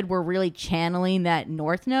doing good, we're really channeling that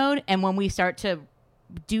North Node. And when we start to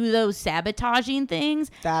do those sabotaging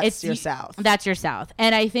things, that's your South. That's your South.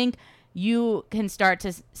 And I think you can start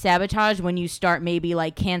to sabotage when you start maybe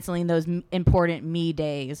like canceling those important me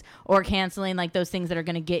days or canceling like those things that are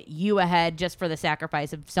going to get you ahead just for the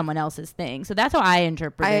sacrifice of someone else's thing. So that's how I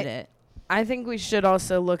interpreted it. I think we should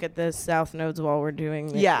also look at the South nodes while we're doing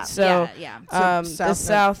it. Yeah. So, so the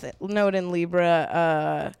South node in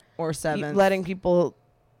Libra, or 7th, letting people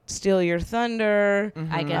steal your thunder.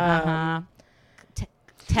 I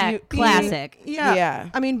get classic. Yeah.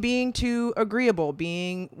 I mean, being too agreeable,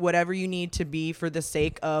 being whatever you need to be for the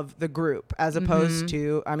sake of the group, as opposed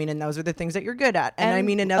to, I mean, and those are the things that you're good at. And I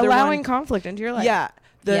mean, allowing conflict into your life. Yeah.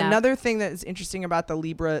 Another thing that is interesting about the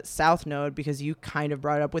Libra South Node, because you kind of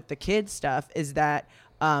brought it up with the kids stuff, is that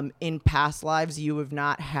in past lives you have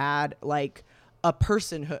not had like a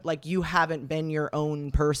personhood, like you haven't been your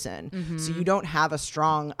own person, so you don't have a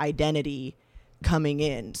strong identity coming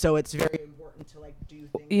in. So it's very important to like do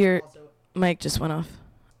things. Your mic just went off.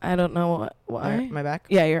 I don't know why. Am I back?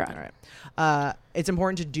 Yeah, you're on. All right. It's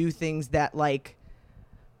important to do things that like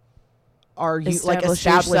are you establish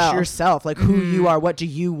yourself, like who you are, what do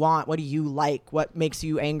you want, what do you like, what makes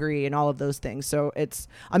you angry, and all of those things. So it's,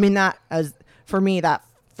 I mean, that as for me, that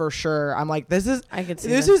for sure, I'm like, this is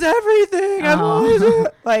everything. I'm always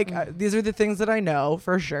like, these are the things that I know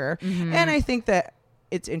for sure. And I think that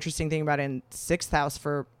it's interesting thing about it in 6th house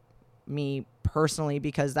for me personally,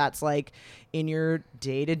 because that's like in your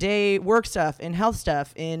day-to-day work stuff, in health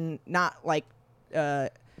stuff, in not like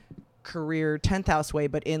career 10th house way,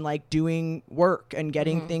 but in like doing work and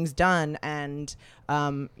getting things done, and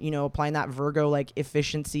you know, applying that Virgo like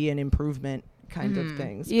efficiency and improvement kind of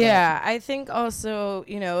things. Yeah, I think also,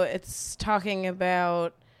 it's talking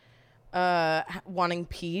about wanting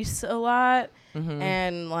peace a lot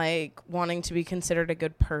and like wanting to be considered a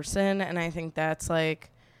good person, and I think that's like,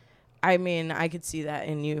 I mean, I could see that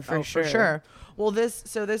in you for sure. Well,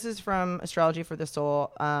 this is from Astrology for the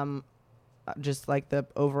Soul. Just like the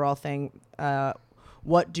overall thing.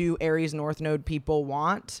 What do Aries North Node people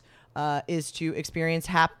want? Is to experience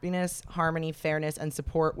happiness, harmony, fairness, and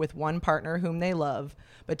support with one partner whom they love.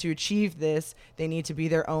 But to achieve this, they need to be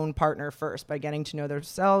their own partner first. By getting to know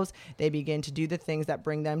themselves, they begin to do the things that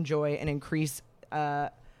bring them joy and increase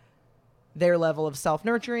their level of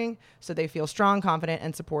self-nurturing, so they feel strong, confident,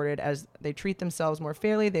 and supported. As they treat themselves more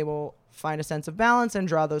fairly, they will find a sense of balance and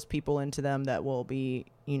draw those people into them that will be,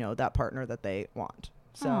 that partner that they want.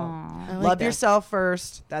 So love yourself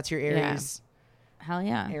first. That's your Aries. Yeah. Hell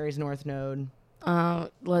yeah. Aries North Node.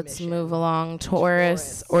 Let's move along.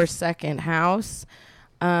 Taurus or second house.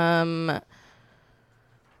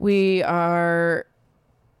 We are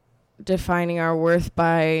defining our worth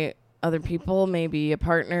by other people, maybe a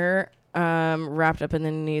partner, wrapped up in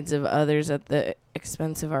the needs of others at the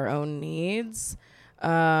expense of our own needs.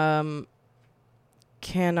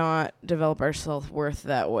 Cannot develop our self-worth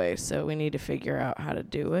that way, so we need to figure out how to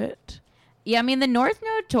do it. Yeah, I mean, the North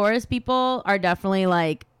Node Taurus people are definitely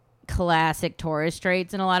like classic Taurus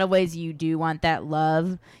traits. In a lot of ways, you do want that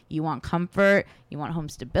love, you want comfort, you want home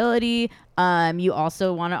stability. You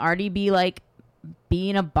also want to already be like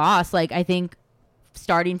being a boss. Like, I think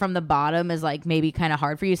starting from the bottom is like maybe kind of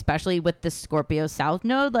hard for you, especially with the Scorpio South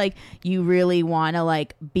Node. Like, you really want to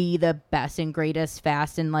like be the best and greatest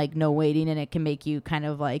fast and like no waiting, and it can make you kind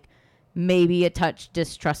of like maybe a touch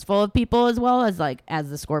distrustful of people as well as like as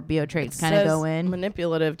the Scorpio traits kind of go in.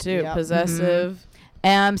 Manipulative too. Yep. Possessive.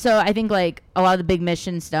 So I think like a lot of the big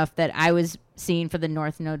mission stuff that I was seeing for the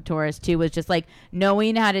North Node Taurus too was just like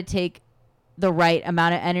knowing how to take the right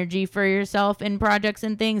amount of energy for yourself in projects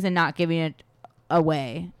and things and not giving it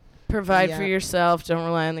away. Provide for yourself. Don't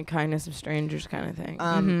rely on the kindness of strangers, kind of thing.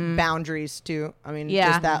 Boundaries too. I mean,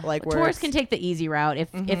 just that like where Taurus can take the easy route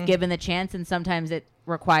if given the chance, and sometimes it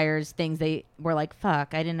requires things they were like,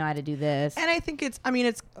 fuck, I didn't know how to do this. And I think it's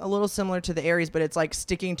a little similar to the Aries, but it's like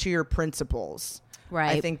sticking to your principles.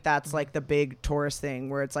 Right. I think that's like the big Taurus thing,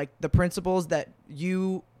 where it's like the principles that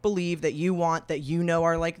you believe, that you want, that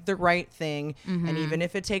are like the right thing. And even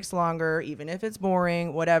if it takes longer, even if it's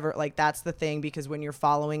boring, whatever, like that's the thing. Because when you're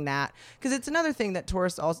following that, because it's another thing that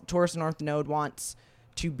Taurus North Node wants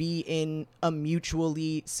to be in a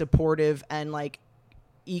mutually supportive and like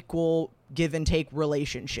equal give and take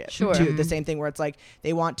relationship. Sure. Too. The same thing where it's like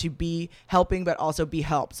they want to be helping but also be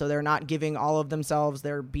helped. So they're not giving all of themselves,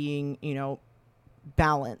 they're being,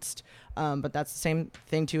 balanced. But that's the same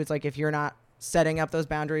thing too. It's like if you're not setting up those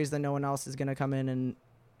boundaries, then no one else is going to come in and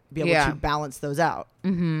be able to balance those out.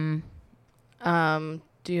 Do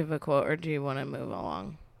you have a quote, or do you want to move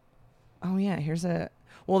along? Oh yeah, here's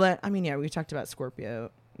we talked about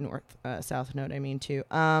Scorpio South Node, too.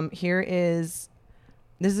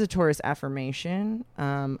 This is a Taurus affirmation.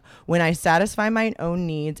 When I satisfy my own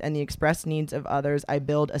needs and the expressed needs of others, I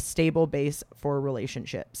build a stable base for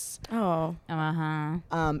relationships. Oh.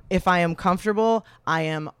 If I am comfortable, I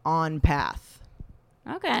am on path.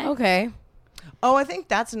 Okay. Oh, I think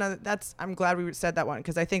I'm glad we said that one,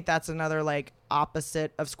 because I think that's another like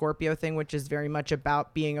opposite of Scorpio thing, which is very much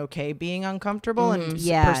about being okay, being uncomfortable and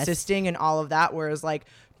persisting and all of that. Whereas like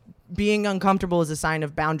being uncomfortable is a sign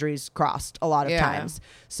of boundaries crossed a lot of times.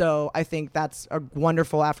 So I think that's a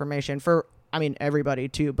wonderful affirmation for, everybody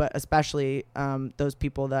too, but especially those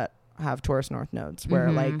people that have Taurus North Nodes,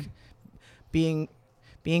 where like being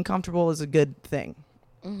comfortable is a good thing.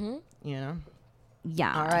 Yeah.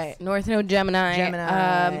 All right. North Node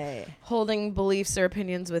Gemini. Holding beliefs or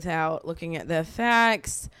opinions without looking at the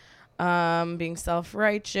facts. Being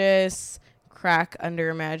self-righteous. Crack under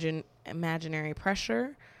imaginary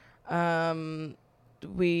pressure.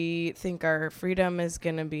 We think our freedom is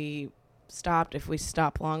going to be stopped if we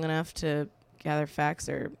stop long enough to gather facts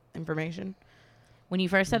or information. When you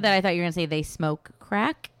first said that, I thought you were going to say they smoke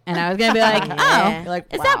crack. And I was going to be like,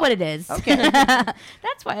 is that what it is? Okay.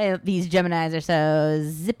 That's why these Geminis are so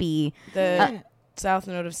zippy. The South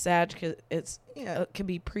Node of Sag, it can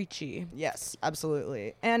be preachy. Yes,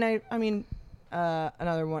 absolutely. And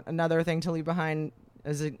another thing to leave behind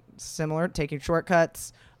is similar, taking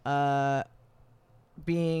shortcuts,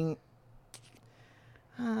 being,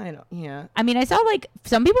 I saw like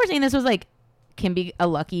some people were saying this was like, can be a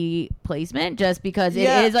lucky placement just because it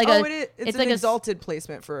is like it's like an exalted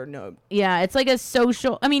placement for a node. Yeah, it's like a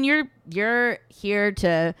social. You're here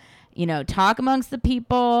to, talk amongst the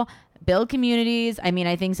people, build communities. I mean,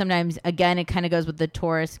 I think sometimes, again, it kind of goes with the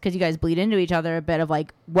Taurus because you guys bleed into each other a bit of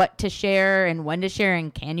like what to share and when to share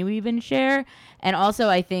and can you even share. And also,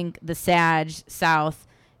 I think the Sag South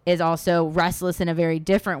is also restless in a very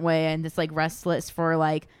different way, and it's like restless for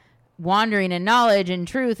like wandering in knowledge and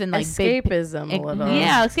truth and like escapism a little.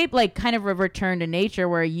 Yeah, escape, like kind of a return to nature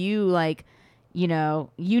where you like, you know,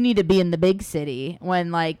 you need to be in the big city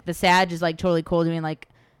when like the Sag is like totally cool doing like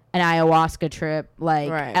an ayahuasca trip like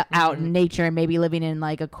out in nature and maybe living in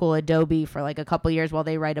like a cool adobe for like a couple years while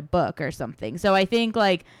they write a book or something. So I think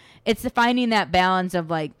like it's finding that balance of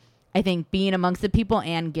like, I think being amongst the people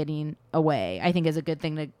and getting away, I think is a good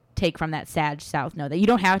thing to take from that Sag South node, that you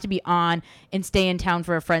don't have to be on and stay in town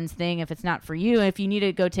for a friend's thing if it's not for you. If you need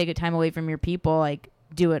to go take a time away from your people, like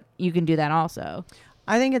do it. You can do that also.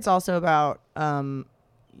 I think it's also about,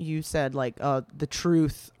 you said like the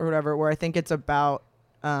truth or whatever, where I think it's about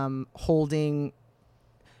holding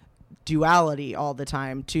duality all the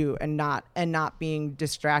time too, and not being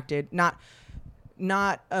distracted, not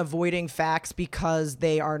avoiding facts because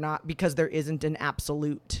there isn't an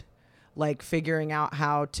absolute, like figuring out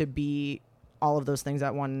how to be all of those things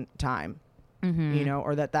at one time, you know,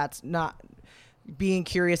 or that's not being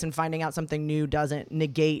curious and finding out something new doesn't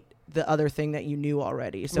negate the other thing that you knew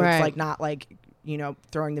already. So it's like not like, you know,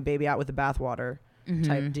 throwing the baby out with the bathwater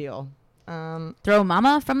type deal. Throw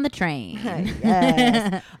mama from the train.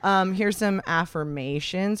 Yes. Here's some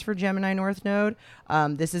affirmations for Gemini North Node.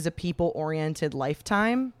 This is a people-oriented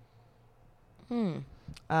lifetime.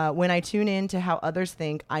 When I tune in to how others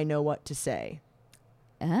think, I know what to say.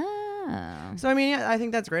 Oh. So, I mean, yeah, I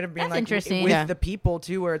think that's great of being That's like interesting. with the people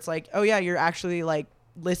too, where it's like, oh yeah, you're actually like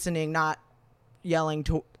listening, not yelling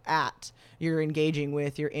at. You're engaging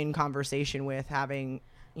with, you're in conversation with, having,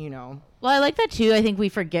 you know. Well, I like that too. I think we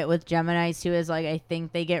forget with Geminis too, is like, I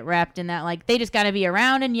think they get wrapped in that, like, they just got to be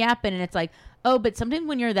around and yapping. And it's like, oh, but sometimes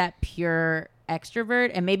when you're that pure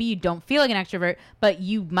extrovert, and maybe you don't feel like an extrovert, but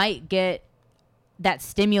you might get that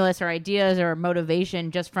stimulus or ideas or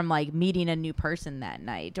motivation just from like meeting a new person that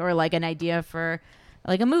night, or like an idea for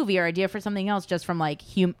like a movie or idea for something else just from like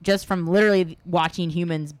just from literally watching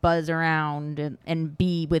humans buzz around and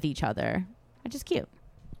be with each other, which is cute.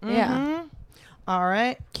 Yeah. All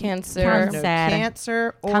right. Cancer or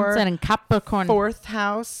Cancer and Capricorn. Fourth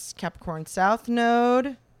house, Capricorn South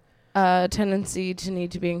Node. Tendency to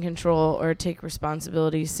need to be in control or take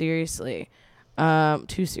responsibility seriously,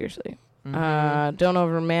 too seriously. Don't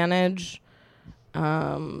overmanage.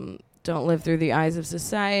 Don't live through the eyes of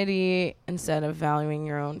society instead of valuing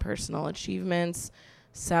your own personal achievements.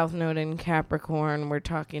 South Node in Capricorn, we're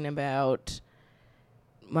talking about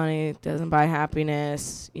money doesn't buy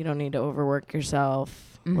happiness. You don't need to overwork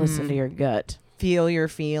yourself. Listen to your gut. Feel your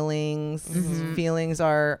feelings. Feelings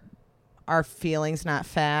are feelings, not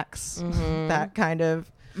facts. That kind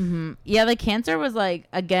of. Yeah, the Cancer was like,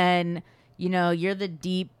 again, you know, you're the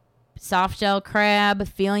deep soft shell crab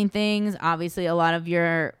feeling things. Obviously, a lot of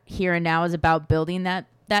your here and now is about building that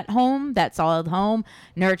home, that solid home,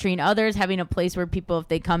 nurturing others, having a place where people, if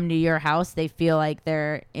they come to your house, they feel like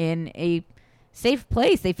they're in a safe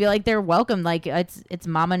place. They feel like they're welcome. Like it's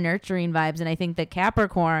mama nurturing vibes. And I think that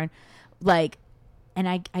Capricorn, like, and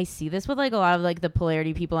I see this with like a lot of like the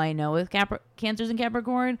polarity people I know with Cancers and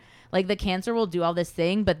Capricorn. Like the Cancer will do all this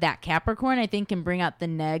thing, but that Capricorn I think can bring out the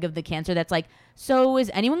neg of the Cancer. That's like, so is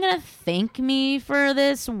anyone gonna thank me for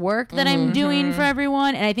this work that I'm doing for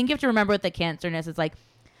everyone? And I think you have to remember with the Cancerness, it's like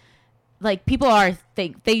people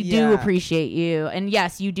do appreciate you, and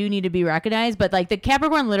yes, you do need to be recognized, but like the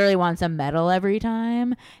Capricorn literally wants a medal every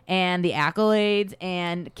time and the accolades,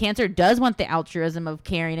 and Cancer does want the altruism of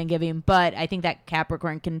caring and giving, but I think that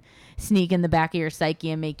Capricorn can sneak in the back of your psyche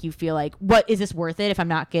and make you feel like, what is this worth it if I'm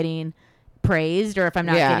not getting praised or if I'm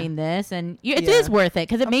not getting this? And it is worth it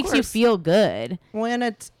because it makes you feel good. When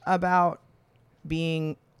it's about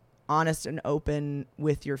being honest and open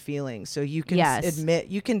with your feelings, so you can admit,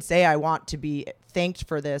 you can say I want to be thanked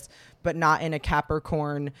for this, but not in a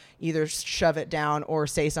Capricorn either shove it down or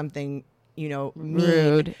say something, you know,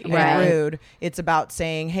 rude. Rude. It's about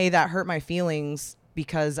saying, hey, that hurt my feelings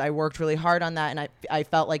because I worked really hard on that, and I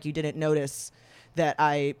felt like you didn't notice that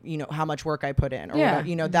I, you know, how much work I put in, or whatever,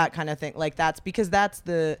 you know, that kind of thing. Like that's because that's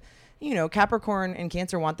the, you know, Capricorn and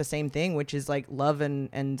Cancer want the same thing, which is like love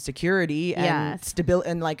and security and stability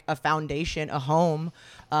and like a foundation, a home.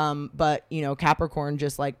 But, you know, Capricorn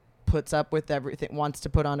just like puts up with everything, wants to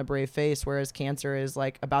put on a brave face, whereas Cancer is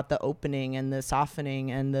like about the opening and the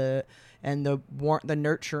softening and the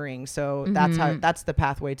nurturing. So that's the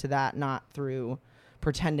pathway to that, not through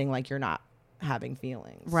pretending like you're not having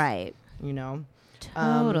feelings. Right. You know?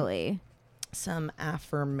 Totally. some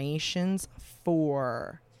affirmations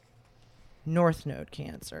for North Node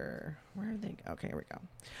Cancer. Where are they? Okay, here we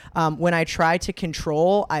go. When I try to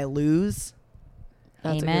control, I lose.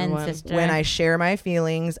 That's Amen, a good one. sister. When I share my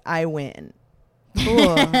feelings, I win. Cool.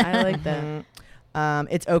 I like that.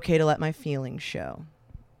 It's okay to let my feelings show.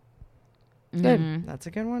 Good. Mhm. That's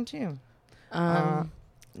a good one too.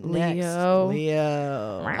 Leo.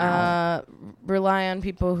 Leo. Rely on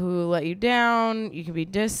people who let you down. You can be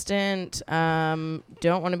distant. Don't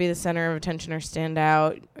want to be the center of attention or stand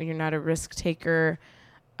out. You're not a risk taker.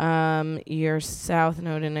 Your South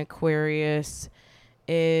Node in Aquarius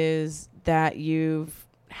is that you've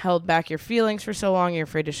held back your feelings for so long. You're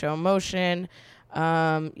afraid to show emotion.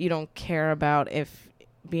 You don't care about if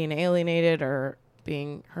being alienated or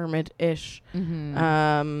being hermit-ish.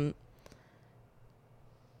 Mhm.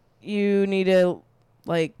 You need to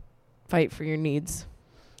like fight for your needs.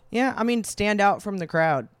 Yeah, I mean, stand out from the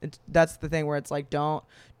crowd. That's the thing where it's like, you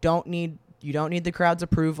don't need the crowd's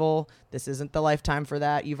approval. This isn't the lifetime for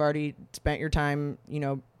that. You've already spent your time,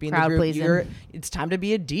 being Crowd the group. pleasing. It's time to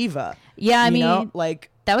be a diva. Yeah, I you mean, know?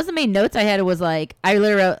 Like, that was the main notes I had. It was like, I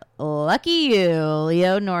literally wrote, lucky you,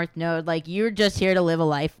 Leo North Node. Like, you're just here to live a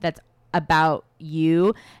life that's about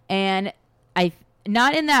you. And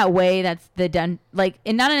not in that way that's not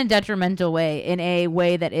in a detrimental way, in a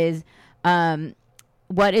way that is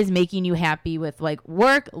what is making you happy with like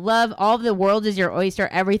work, love, all of the world is your oyster.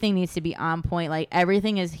 Everything needs to be on point. Like,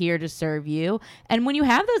 everything is here to serve you. And when you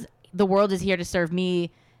have the world is here to serve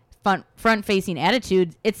me front facing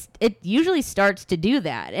attitudes, it usually starts to do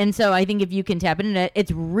that. And so I think if you can tap into it,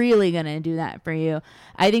 it's really going to do that for you.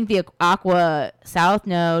 I think the Aqua South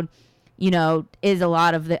Node, is a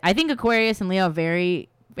lot of I think Aquarius and Leo are very,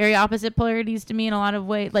 very opposite polarities to me in a lot of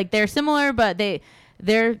ways. Like, they're similar, but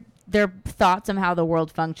their thoughts on how the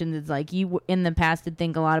world functions is like, you in the past did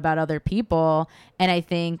think a lot about other people. And I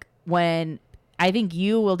think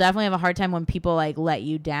you will definitely have a hard time when people like let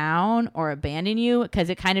you down or abandon you, because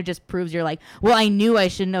it kind of just proves you're like, well, I knew I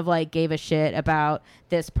shouldn't have like gave a shit about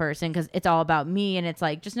this person because it's all about me. And it's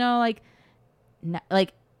like, just know, like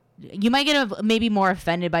you might get maybe more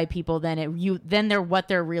offended by people than they're what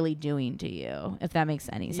they're really doing to you, if that makes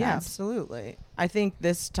any sense. Yeah, absolutely. I think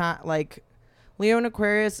this time, like, Leo and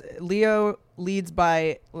Aquarius, Leo leads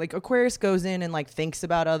by, like, Aquarius goes in and like thinks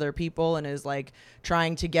about other people and is like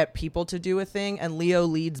trying to get people to do a thing, and Leo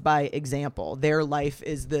leads by example. Their life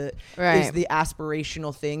is the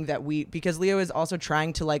aspirational thing because Leo is also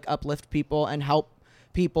trying to like uplift people and help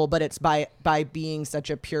people, but it's by being such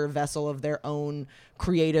a pure vessel of their own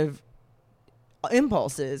creative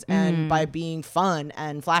impulses and by being fun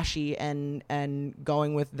and flashy and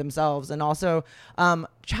going with themselves, and also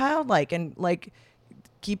childlike and like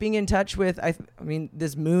keeping in touch with I mean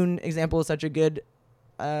this moon example is such a good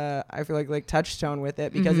I feel like touchstone with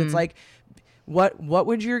it, because it's like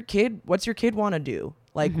what's your kid want to do?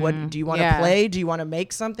 Like, what do you want to play? Do you want to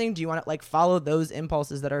make something? Do you want to like follow those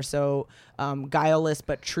impulses that are so guileless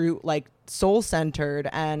but true, like soul-centered?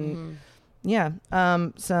 And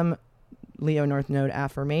some Leo North Node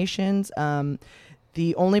affirmations.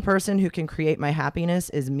 The only person who can create my happiness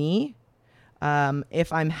is me.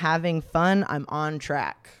 If I'm having fun, I'm on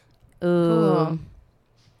track. Ooh. Cool.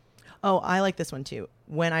 Oh, I like this one too.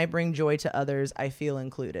 When I bring joy to others, I feel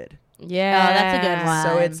included. Yeah. Oh, that's a good one.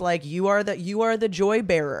 So it's like you are the joy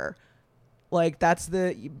bearer. Like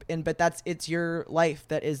it's your life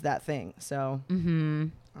that is that thing. So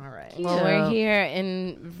all right. Well, we're here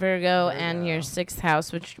in Virgo and your 6th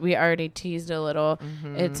house, which we already teased a little.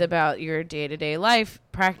 It's about your day-to-day life,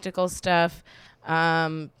 practical stuff,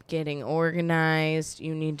 getting organized.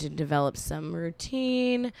 You need to develop some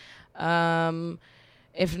routine.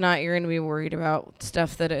 If not, you're going to be worried about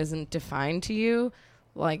stuff that isn't defined to you,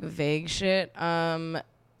 like vague shit. The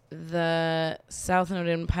South Node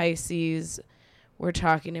in Pisces, we're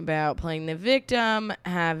talking about playing the victim,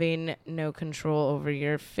 having no control over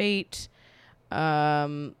your fate,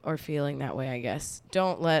 or feeling that way, I guess.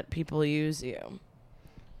 Don't let people use you.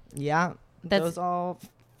 Yeah, those all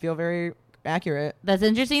feel very accurate. That's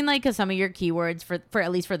interesting, like, because some of your keywords for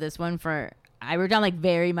at least for this one, I wrote down like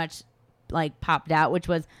very much like popped out, which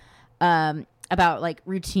was about like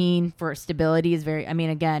routine for stability is very, I mean,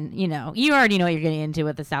 again, you already know what you're getting into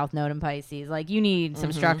with the South Node and Pisces. Like, you need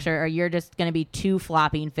some structure, or you're just going to be 2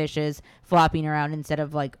 flopping fishes flopping around instead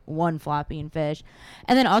of like 1 flopping fish.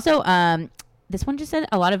 And then also, this one just said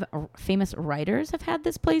a lot of famous writers have had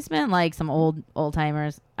this placement, like some old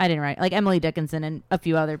timers. I didn't write, like Emily Dickinson and a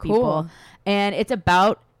few other people. Cool. And it's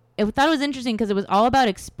about, I thought it was interesting because it was all about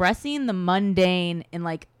expressing the mundane in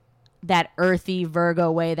like that earthy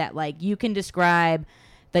Virgo way that like you can describe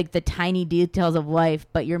like the tiny details of life,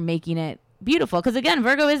 but you're making it beautiful. Because again,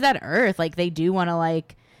 Virgo is that earth. Like they do want to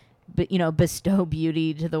like, bestow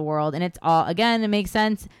beauty to the world. And it's all, again, it makes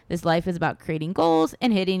sense. This life is about creating goals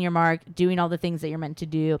and hitting your mark, doing all the things that you're meant to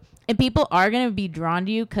do. And people are going to be drawn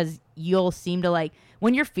to you because you'll seem to like,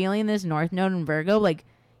 when you're feeling this North Node in Virgo, like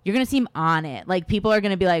you're going to seem on it. Like people are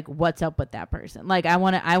going to be like, what's up with that person? Like I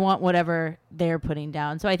want whatever they're putting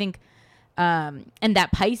down. So I think, and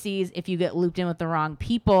that Pisces, if you get looped in with the wrong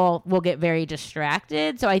people, will get very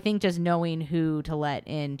distracted. So I think just knowing who to let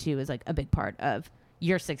into is like a big part of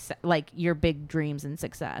your success, like your big dreams and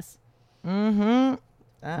success. Mm-hmm.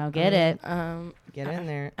 So get it. Get in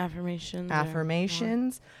there. Affirmations.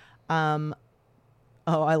 I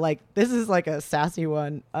like, this is like a sassy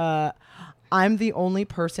one. I'm the only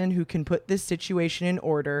person who can put this situation in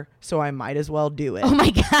order, so I might as well do it. Oh my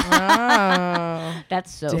God. Oh.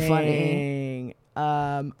 That's so Dang. funny.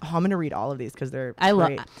 I'm going to read all of these because they're I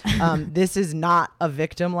great. This is not a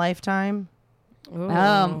victim lifetime.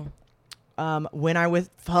 Ooh. When I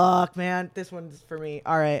fuck, man, this one's for me.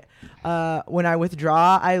 All right. When I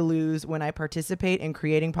withdraw, I lose. When I participate in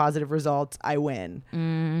creating positive results, I win.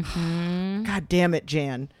 Mm-hmm. God damn it,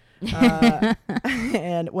 Jan.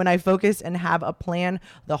 And when I focus and have a plan,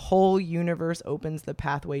 the whole universe opens the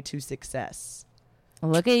pathway to success.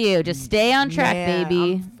 Look at you. Just stay on track,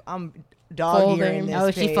 Man, I'm I'm dog-earing this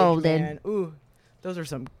Oh, she page, folded. man. Ooh, those are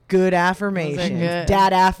some good affirmations. good.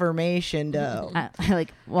 Dad affirmation, though. I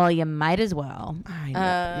like, well, you might as well. I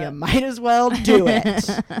know. You might as well do it.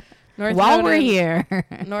 North While Node we're in- here.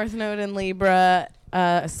 North Node in Libra,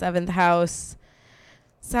 7th house,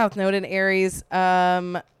 South Node in Aries.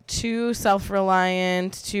 Too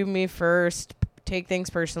self-reliant, too me first, take things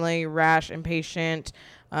personally, rash, impatient.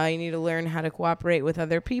 You need to learn how to cooperate with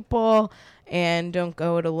other people and don't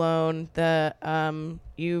go it alone.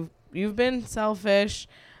 You've been selfish.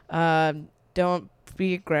 Don't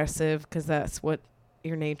be aggressive because that's what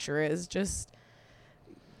your nature is. Just,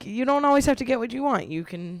 you don't always have to get what you want. You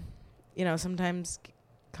can, sometimes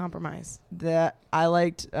compromise. That I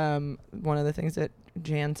liked. One of the things that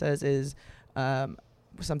Jan says is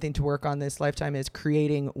something to work on this lifetime is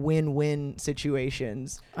creating win-win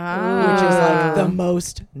situations, which is like the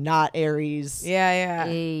most not Aries.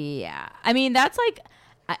 Yeah. I mean, that's like,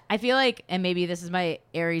 I feel like, and maybe this is my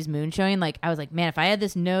Aries moon showing, like, I was like, man, if I had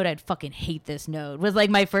this node, I'd fucking hate this node, was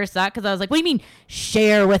like my first thought, because I was like, what do you mean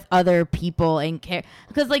share with other people and care?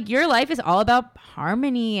 Because like your life is all about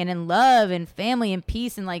harmony and in love and family and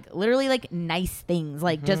peace and like literally like nice things,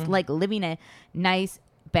 like just like living a nice,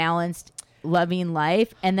 balanced, loving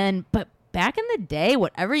life. And then, but back in the day,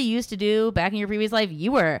 whatever you used to do back in your previous life,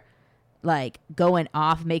 you were like going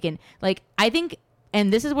off making, like, I think,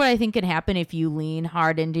 and this is what I think can happen if you lean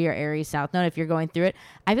hard into your Aries South Node, if you're going through it.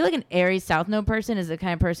 I feel like an Aries South Node person is the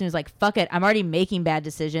kind of person who's like, fuck it, I'm already making bad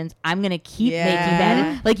decisions, I'm gonna keep making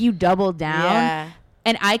bad, like you double down.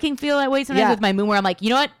 And I can feel that way sometimes with my moon, where I'm like, you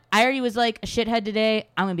know what, I already was like a shithead today,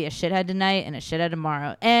 I'm gonna be a shithead tonight and a shithead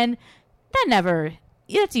tomorrow. And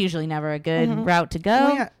that's usually never a good route to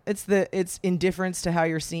go. Well, it's indifference to how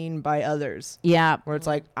you're seen by others. Yeah. Where it's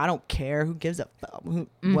like, I don't care, who gives a fuck,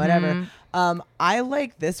 whatever. I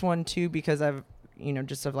like this one too because I've,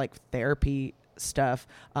 just of like therapy stuff,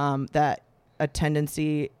 that a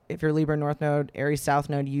tendency, if you're Libra North Node, Aries South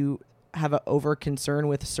Node, you have an over concern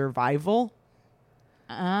with survival.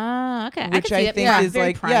 Okay. Which I think is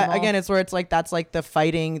like, primal. again, it's where it's like, that's like the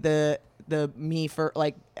fighting the me for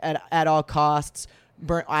like at all costs.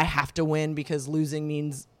 I have to win because losing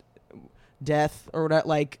means death or whatever.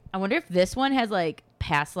 Like, I wonder if this one has like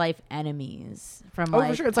past life enemies from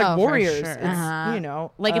for sure. It's like warriors. Sure.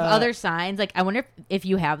 It's, like if other signs, like I wonder if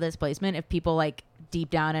you have this placement, if people like deep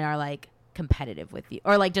down and are like competitive with you,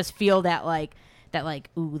 or like just feel that like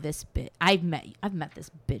ooh, this bitch, I've met this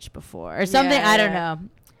bitch before or something. I don't know.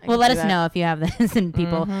 Well, let us know if you have this, and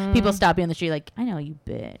people stop you on the street like, I know you,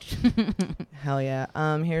 bitch. Hell yeah.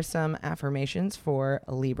 Here's some affirmations for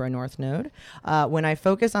Libra North Node. When I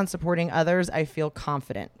focus on supporting others, I feel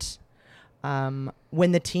confident. When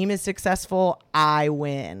the team is successful, I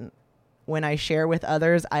win. When I share with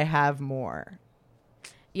others, I have more.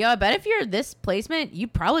 Yo, I bet if you're this placement,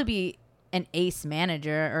 you'd probably be an ace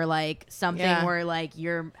manager or like something where like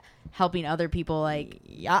you're helping other people like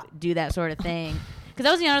do that sort of thing. Because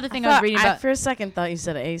that was the other thing I was reading about. I for a second thought you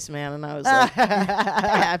said ace man, and I was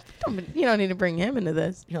like, you don't need to bring him into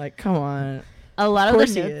this. You're like, come on. A lot of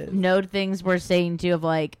the node things we're saying too, of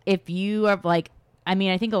like, if you are like I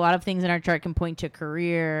mean, I think a lot of things in our chart can point to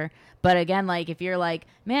career. But again, like if you're like,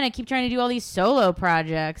 man, I keep trying to do all these solo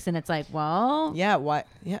projects, and it's like, well, yeah, what?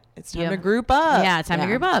 Yeah, it's time to group up. Yeah, it's time to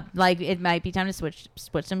group up. Like it might be time to switch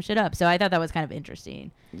some shit up. So I thought that was kind of interesting.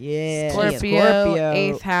 Yeah, Scorpio.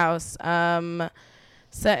 8th house.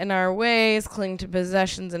 Set in our ways, cling to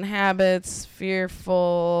possessions and habits,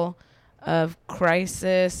 fearful of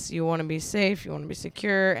crisis. You want to be safe, you want to be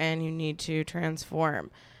secure, and you need to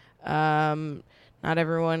transform. Not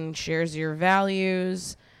everyone shares your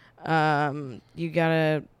values. You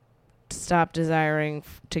gotta stop desiring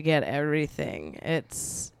to get everything.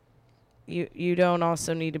 It's you don't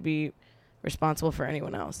also need to be responsible for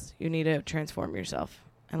anyone else. You need to transform yourself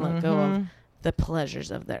and let go of the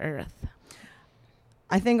pleasures of the earth.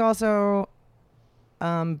 I think also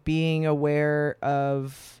being aware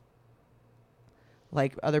of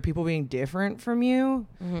like other people being different from you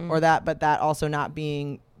or that, but that also not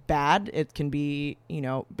being bad. It can be, you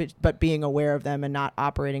know, but being aware of them and not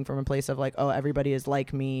operating from a place of like, oh, everybody is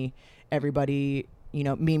like me, everybody, you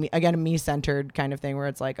know, me again, a me-centered kind of thing where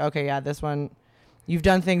it's like, okay, yeah, this one, you've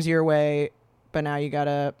done things your way, but now you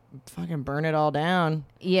gotta fucking burn it all down.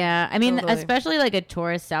 Yeah, I mean, especially like a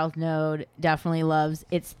Taurus South Node definitely loves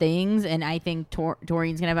its things, and I think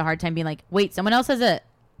Taurian's gonna have a hard time being like, wait, someone else has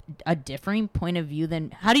a differing point of view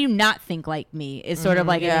than, how do you not think like me? Is sort of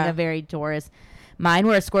like I think a very Taurus mind,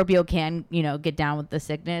 where a Scorpio can, you know, get down with the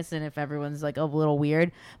sickness and if everyone's like a little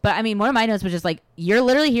weird. But I mean, one of my notes was just like, you're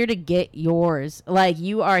literally here to get yours. Like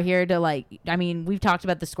you are here to like, I mean, we've talked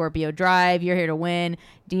about the Scorpio drive. You're here to win.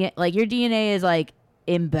 Like your DNA is like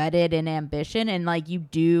embedded in ambition, and like you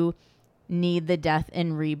do need the death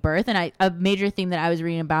and rebirth. And a major theme that I was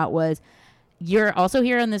reading about was you're also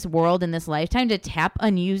here in this world, in this lifetime, to tap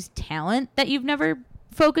unused talent that you've never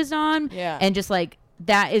focused on. Yeah. And just like,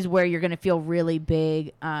 that is where you're going to feel really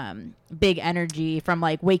big energy from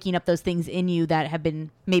like waking up those things in you that have been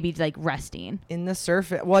maybe like resting in the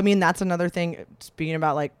surface. Well, I mean, that's another thing, speaking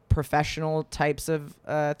about like professional types of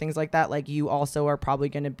things like that. Like you also are probably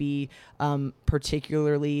going to be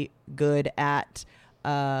particularly good at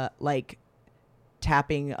like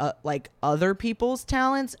tapping like other people's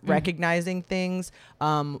talents, recognizing things.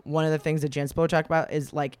 One of the things that Jenspo talked about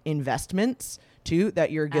is like investments too, that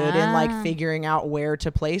you're good in like figuring out where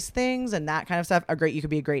to place things and that kind of stuff. You could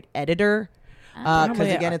be a great editor. Because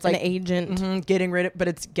again, it's like an agent, getting rid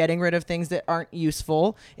of things that aren't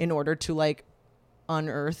useful in order to like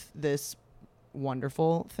unearth this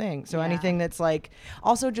wonderful thing. So anything that's like,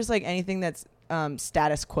 also just like anything that's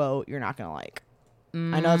status quo, you're not gonna like.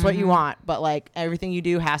 I know it's what you want, but like everything you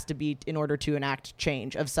do has to be in order to enact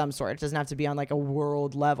change of some sort. It doesn't have to be on like a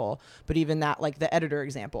world level, but even that, like the editor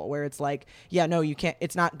example where it's like, yeah, no, you can't,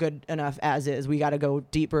 it's not good enough as is. We got to go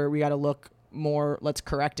deeper. We got to look more. Let's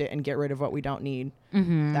correct it and get rid of what we don't need.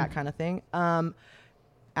 That kind of thing.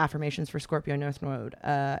 Affirmations for Scorpio North Node.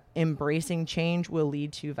 Embracing change will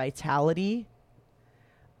lead to vitality.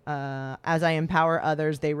 As I empower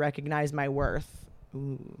others, they recognize my worth.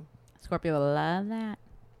 Ooh. Scorpio will love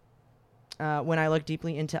that. When I look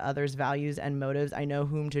deeply into others' values and motives, I know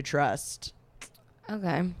whom to trust.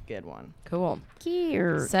 Okay. Good one. Cool.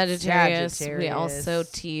 Cute. Sagittarius. We also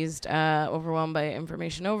teased overwhelmed by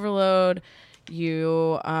information overload.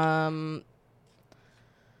 You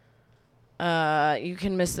you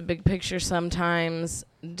can miss the big picture sometimes.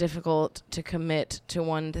 Difficult to commit to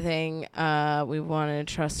one thing. We want to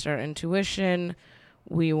trust our intuition.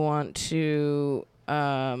 We want to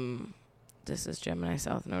this is Gemini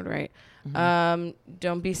South Node, right?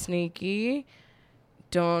 Don't be sneaky.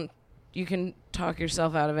 You can talk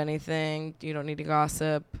yourself out of anything. You don't need to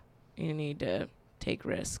gossip. You need to take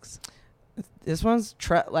risks. This one's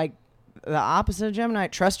like the opposite of Gemini.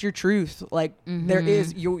 Trust your truth. Like there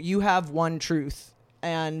is, you have one truth,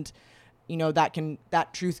 and you know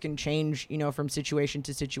that truth can change, you know, from situation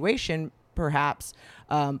to situation, perhaps.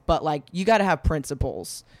 But like you got to have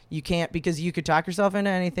principles. You can't, because you could talk yourself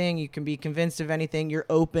into anything. You can be convinced of anything. You're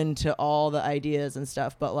open to all the ideas and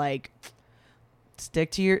stuff, but like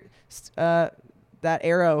stick to your, that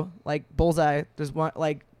arrow, like bullseye. There's one,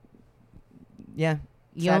 like, yeah,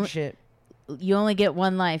 sad shit. You only get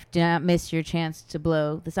one life. Do not miss your chance to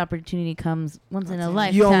blow. This opportunity comes once in a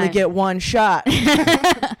lifetime. You only get one shot.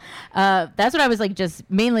 That's what I was like, just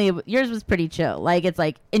mainly yours was pretty chill. Like it's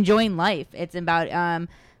like enjoying life. It's about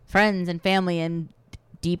friends and family and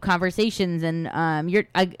deep conversations, and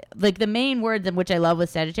like the main words in which I love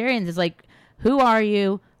with Sagittarians is like, who are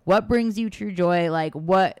you? What brings you true joy? Like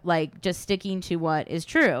what, like just sticking to what is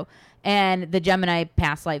true. And the Gemini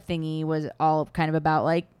past life thingy was all kind of about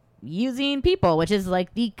like using people, which is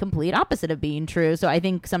like the complete opposite of being true. So I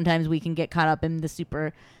think sometimes we can get caught up in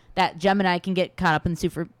that Gemini can get caught up in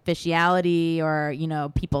superficiality or, you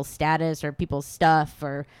know, people's status or people's stuff,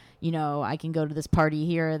 or, you know, I can go to this party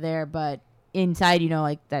here or there, but inside, you know,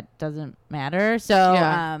 like that doesn't matter. So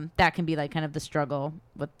that can be like kind of the struggle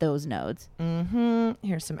with those nodes.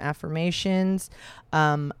 Here's some affirmations.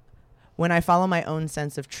 When I follow my own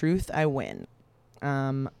sense of truth, I win.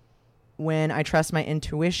 When I trust my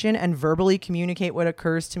intuition and verbally communicate what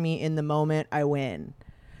occurs to me in the moment, I win.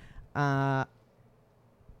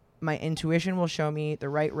 My intuition will show me the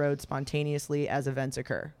right road spontaneously as events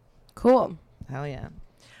occur. Cool. Hell yeah.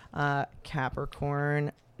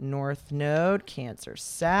 Capricorn North Node, Cancer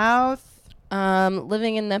South.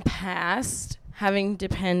 Living in the past, having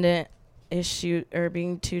dependent issue or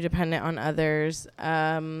being too dependent on others,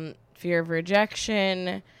 fear of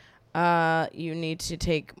rejection. You need to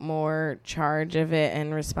take more charge of it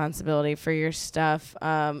and responsibility for your stuff.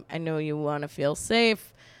 I know you want to feel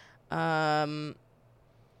safe.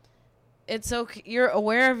 It's okay. You're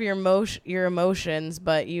aware of your emotions,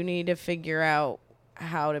 but you need to figure out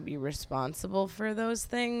how to be responsible for those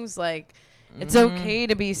things. Like, it's okay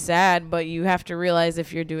to be sad, but you have to realize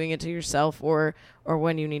if you're doing it to yourself or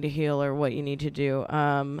when you need to heal or what you need to do.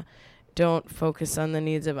 Don't focus on the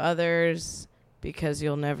needs of others because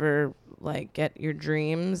you'll never like get your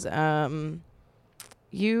dreams.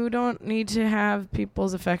 You don't need to have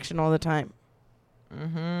people's affection all the time.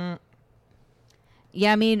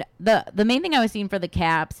 Yeah, I mean, the main thing I was seeing for the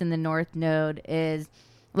Caps in the North Node is,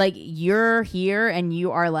 like, you're here and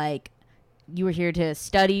you are here to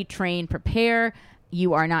study, train, prepare.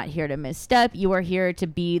 You are not here to misstep. You are here to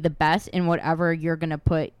be the best in whatever you're going to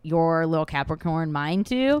put your little Capricorn mind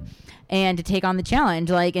to and to take on the challenge,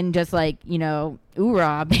 like, and just like, you know,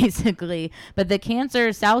 oorah, basically. But the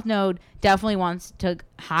Cancer South Node definitely wants to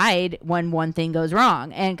hide when one thing goes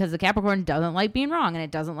wrong. And because the Capricorn doesn't like being wrong and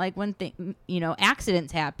it doesn't like when,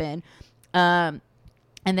 accidents happen.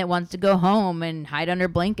 And that wants to go home and hide under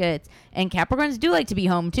blankets. And Capricorns do like to be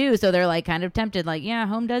home too. So they're like kind of tempted, like, yeah,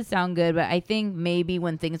 home does sound good. But I think maybe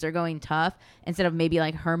when things are going tough, instead of maybe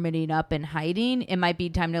like hermiting up and hiding, it might be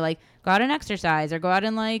time to like go out and exercise or go out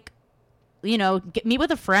and like, you know, meet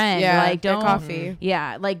with a friend. Yeah, like don't get coffee.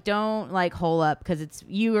 Yeah, like don't like hole up because it's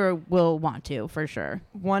you will want to for sure.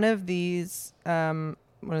 One of the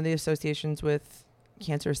associations with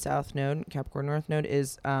Cancer South Node, Capricorn North Node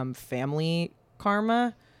is family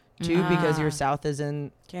karma too, because your South is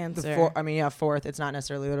in Cancer. Fourth. It's not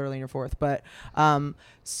necessarily literally in your fourth, but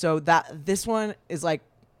so that this one is like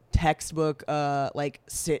textbook like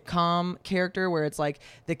sitcom character where it's like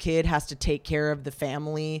the kid has to take care of the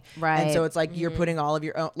family, right? And so it's like you're putting all of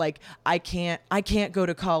your own, like I can't go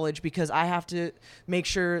to college because I have to make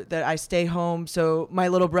sure that I stay home so my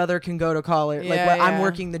little brother can go to college. I'm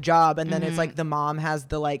working the job, and then it's like the mom has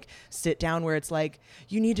the like sit down where it's like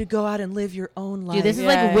you need to go out and live your own life. Dude, this is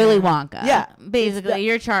like Willy Wonka. Yeah, basically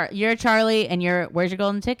you're Charlie and where's your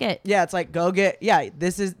golden ticket? Yeah, it's like go get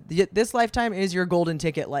this lifetime is your golden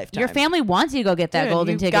ticket lifetime. Your family wants you to go get that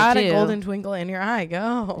golden ticket. You got too. a golden twinkle in your eye.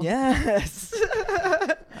 Go. Yes.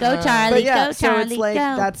 Go Charlie. Go Charlie. So it's like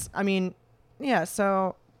go. that's. I mean, yeah.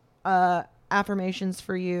 So affirmations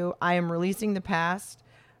for you. I am releasing the past.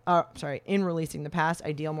 In releasing the past,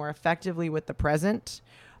 I deal more effectively with the present.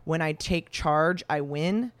 When I take charge, I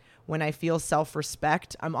win. When I feel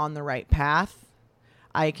self-respect, I'm on the right path.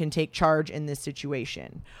 I can take charge in this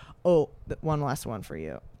situation. Oh, one last one for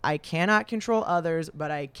you. I cannot control others, but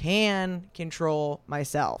I can control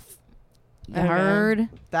myself. Heard.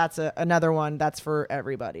 That's another one. That's for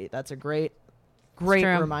everybody. That's a great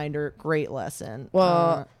reminder. Great lesson.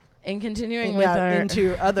 Well, in continuing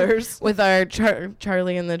into others with our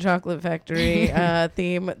Charlie and the Chocolate Factory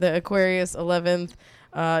theme, the Aquarius 11th.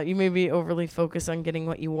 You may be overly focused on getting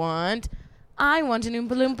what you want. I want an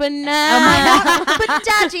Oompa Loompa now. But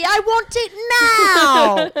Daddy, I want it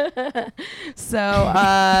now.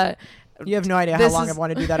 So, you have no idea how long I've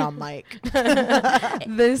wanted to do that on mic.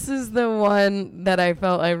 This is the one that I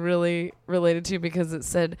felt I really related to because it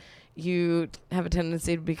said you have a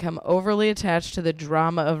tendency to become overly attached to the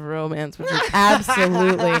drama of romance, which is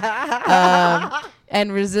absolutely,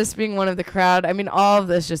 and resist being one of the crowd. I mean, all of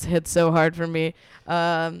this just hits so hard for me.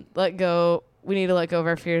 We need to let go of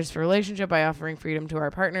our fears for relationship by offering freedom to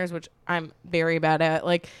our partners, which I'm very bad at.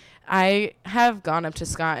 Like, I have gone up to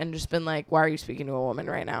Scott and just been like, why are you speaking to a woman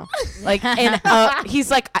right now? Like, and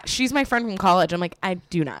he's like, she's my friend from college. I'm like, I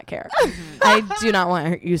do not care. I do not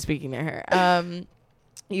want you speaking to her.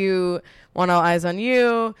 You want all eyes on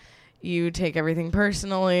you. You take everything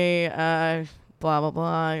personally. blah blah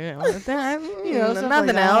blah. Nothing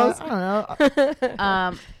like else. I don't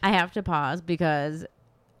know. I have to pause because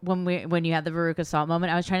when you had the Veruca Salt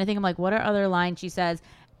moment, I was trying to think of like what are other lines she says,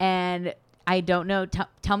 and I don't know.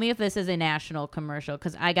 Tell me if this is a national commercial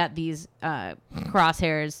because I got these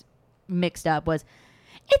crosshairs mixed up.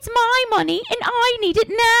 It's my money and I need it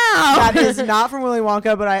now. That is not from Willy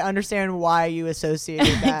Wonka, but I understand why you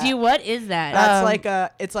associated that. What is that?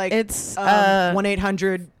 That's it's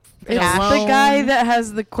 1-800. It's the guy that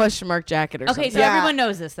has the question mark jacket or something. Okay, so everyone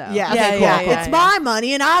knows this though. Yeah, yeah, okay, cool. yeah, It's my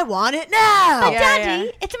money and I want it now. But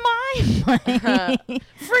Daddy, it's my money.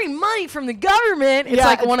 Free money from the government. It's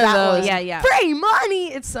like one of those. Yeah. Free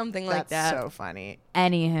money. It's something like that. That's so funny.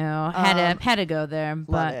 Anywho, had to go there.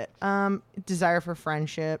 But Love it. Desire for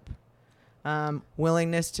friendship,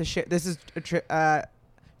 willingness to share. This is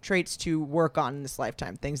traits to work on in this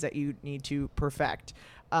lifetime. Things that you need to perfect.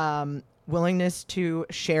 Willingness to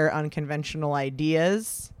share unconventional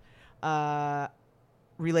ideas,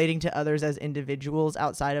 relating to others as individuals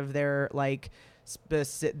outside of their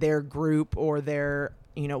their group or their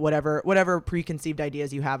whatever preconceived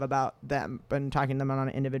ideas you have about them, but talking to them on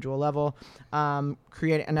an individual level.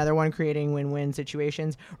 Creating win-win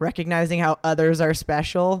situations, recognizing how others are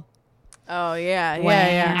special. Oh yeah.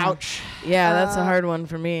 Ouch. Yeah, that's a hard one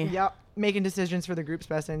for me. Yep. Making decisions for the group's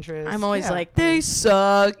best interest. I'm always like, they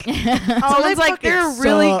suck. Oh, Someone's like, they're a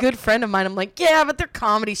really good friend of mine. I'm like, yeah, but their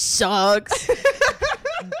comedy sucks.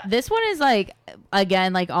 this one is like,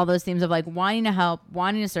 again, like all those themes of like wanting to help,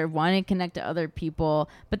 wanting to serve, wanting to connect to other people.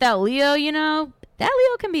 But that Leo, that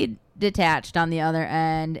Leo can be detached on the other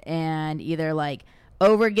end and either like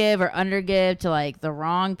overgive or undergive to like the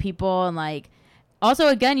wrong people. And like, also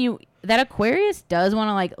again, that Aquarius does want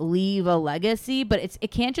to like leave a legacy, but it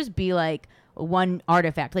can't just be like one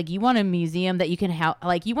artifact. Like you want a museum that you can have,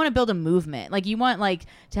 like you want to build a movement. Like you want like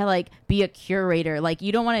to like be a curator. Like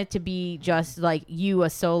you don't want it to be just like you, a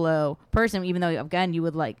solo person, even though again,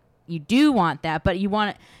 you do want that, but you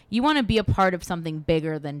want to be a part of something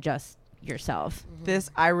bigger than just yourself.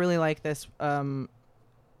 I really like this.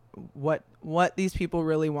 What these people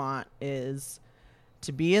really want is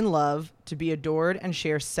to be in love, to be adored, and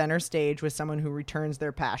share center stage with someone who returns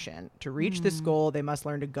their passion. To reach this goal, they must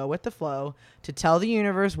learn to go with the flow, to tell the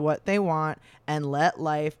universe what they want, and let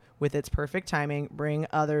life, with its perfect timing, bring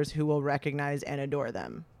others who will recognize and adore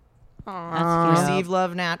them. Receive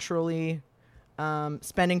love naturally,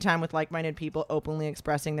 spending time with like-minded people, openly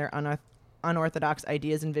expressing their unorthodox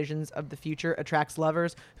ideas and visions of the future attracts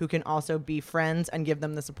lovers who can also be friends and give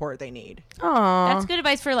them the support they need. Aww. That's good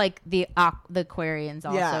advice for like the Aquarians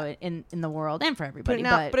also in the world and for everybody.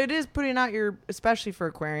 But it is putting out especially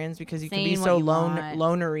for Aquarians, because you can be so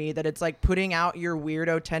lonery that it's like putting out your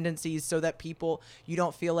weirdo tendencies so that you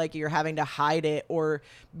don't feel like you're having to hide it or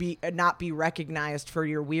not be recognized for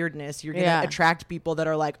your weirdness. You're going to attract people that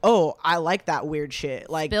are like, oh, I like that weird shit.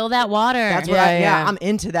 Like, spill that water. That's what I'm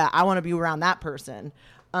into that. I want to be around that person.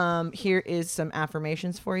 Here is some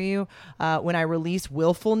affirmations for you. When I release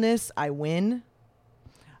willfulness, I win.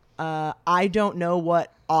 I don't know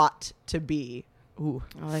what ought to be. Ooh.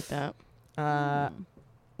 I like that.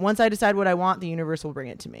 Once I decide what I want, the universe will bring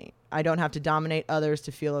it to me. I don't have to dominate others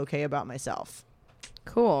to feel okay about myself.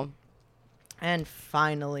 Cool. And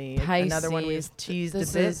finally, Pisces. Another one we've teased a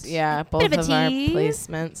bit. Both of our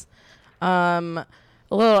placements. A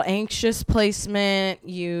little anxious placement.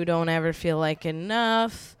 You don't ever feel like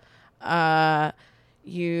enough.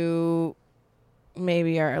 You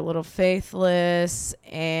maybe are a little faithless,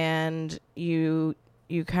 and you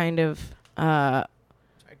kind of I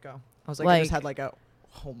was like, I just had like a,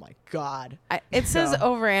 oh my God. It says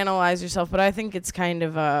overanalyze yourself, but I think it's kind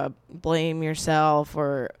of blame yourself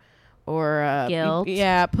or guilt.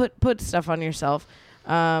 Put stuff on yourself.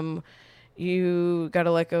 You got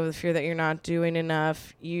to let go of the fear that you're not doing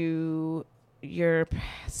enough. Your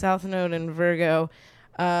South Node in Virgo,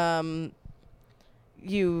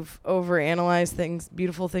 you've overanalyzed things,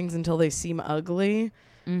 beautiful things, until they seem ugly.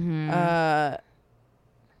 Mm-hmm.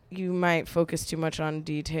 You might focus too much on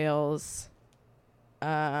details. You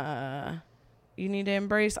need to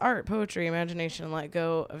embrace art, poetry, imagination, and let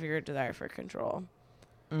go of your desire for control.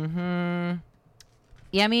 Mm-hmm.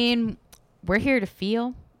 Yeah, I mean, we're here to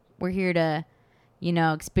feel. We're here to,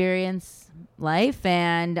 experience life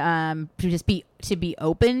and to be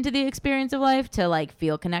open to the experience of life, to like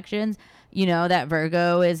feel connections. That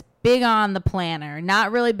Virgo is big on the planner,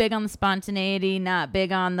 not really big on the spontaneity, not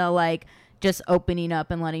big on the like just opening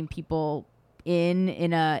up and letting people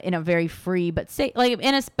in a very free but safe, like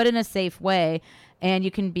in a safe way. And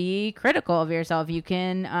you can be critical of yourself. You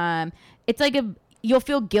can it's like you'll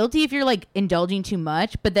feel guilty if you're like indulging too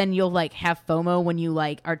much, but then you'll like have FOMO when you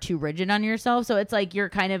like are too rigid on yourself. So it's like you're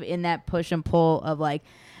kind of in that push and pull of like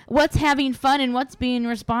what's having fun and what's being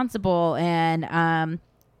responsible, and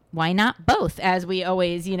why not both, as we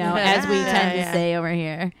always, you know, as we tend to say over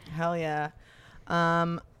here. Hell yeah.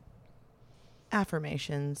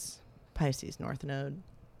 Affirmations, Pisces North Node.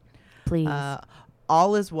 Please.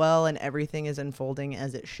 All is well and everything is unfolding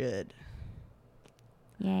as it should.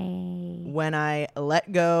 Yay. When I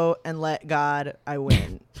let go and let God, I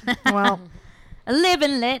win. Well, live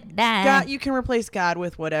and let die. God, you can replace God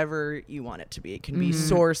with whatever you want it to be. It can be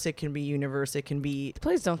source, it can be universe, it can be...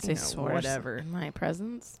 Please don't say source whatever. in my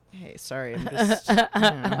presence. Hey, sorry. I'm just...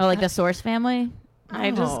 Oh, like the Source family?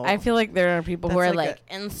 I feel like there are people who are like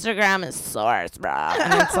Instagram is source, bro.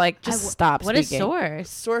 And it's like, just stop What speaking. is source?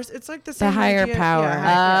 Source, it's like the The same higher idea. power.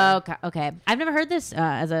 Yeah, Okay. I've never heard this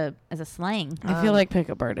as a slang. I feel like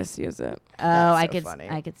pickup artists use it. Oh, I so could funny.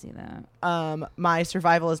 I could see that. my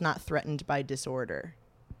survival is not threatened by disorder.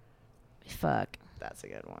 Fuck. That's a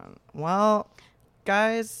good one. Well,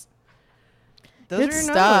 guys, those Good are your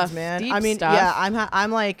stuff. nodes, man. Deep I mean, stuff. yeah, I'm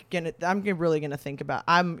really gonna think about.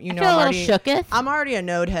 I'm I feel a little shooketh. I'm already a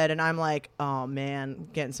node head, and I'm like, oh man,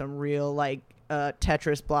 getting some real like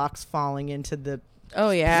Tetris blocks falling into the Oh,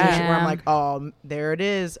 yeah. position where I'm like, oh, there it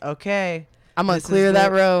is. Okay, I'm going This to clear is that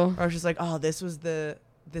the- row. or I was just like, oh, this was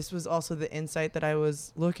also the insight that I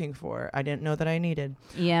was looking for. I didn't know that I needed.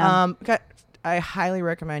 Yeah. I highly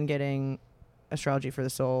recommend getting Astrology for the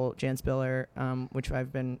Soul, Jan Spiller, which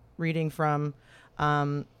I've been reading from.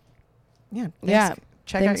 Check Thanks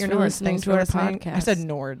out your for nodes. listening Thanks to for our listening. podcast. I said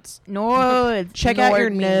Nords. Nodes. Check out your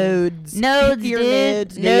Nord me. nodes. Nodes, Your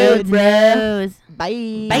dude. nodes. Nodes.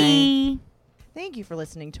 Bye. Bye. Thank you for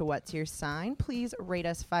listening to What's Your Sign. Please rate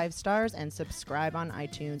us 5 stars and subscribe on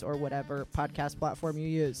iTunes or whatever podcast platform you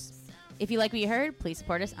use. If you like what you heard, please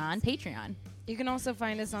support us on Patreon. You can also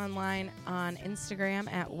find us online on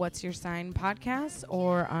Instagram at What's Your Sign Podcast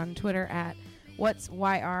or on Twitter at What's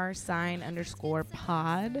YR sign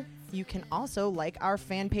 _pod. You can also like our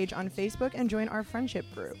fan page on Facebook and join our friendship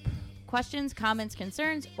group. Questions, comments,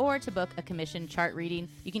 concerns, or to book a commissioned chart reading,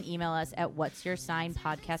 you can email us at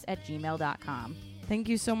what'syoursignpodcast@gmail.com. Thank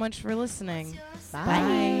you so much for listening.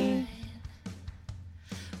 Bye.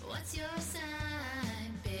 What's your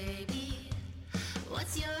sign, baby?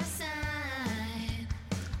 What's your sign?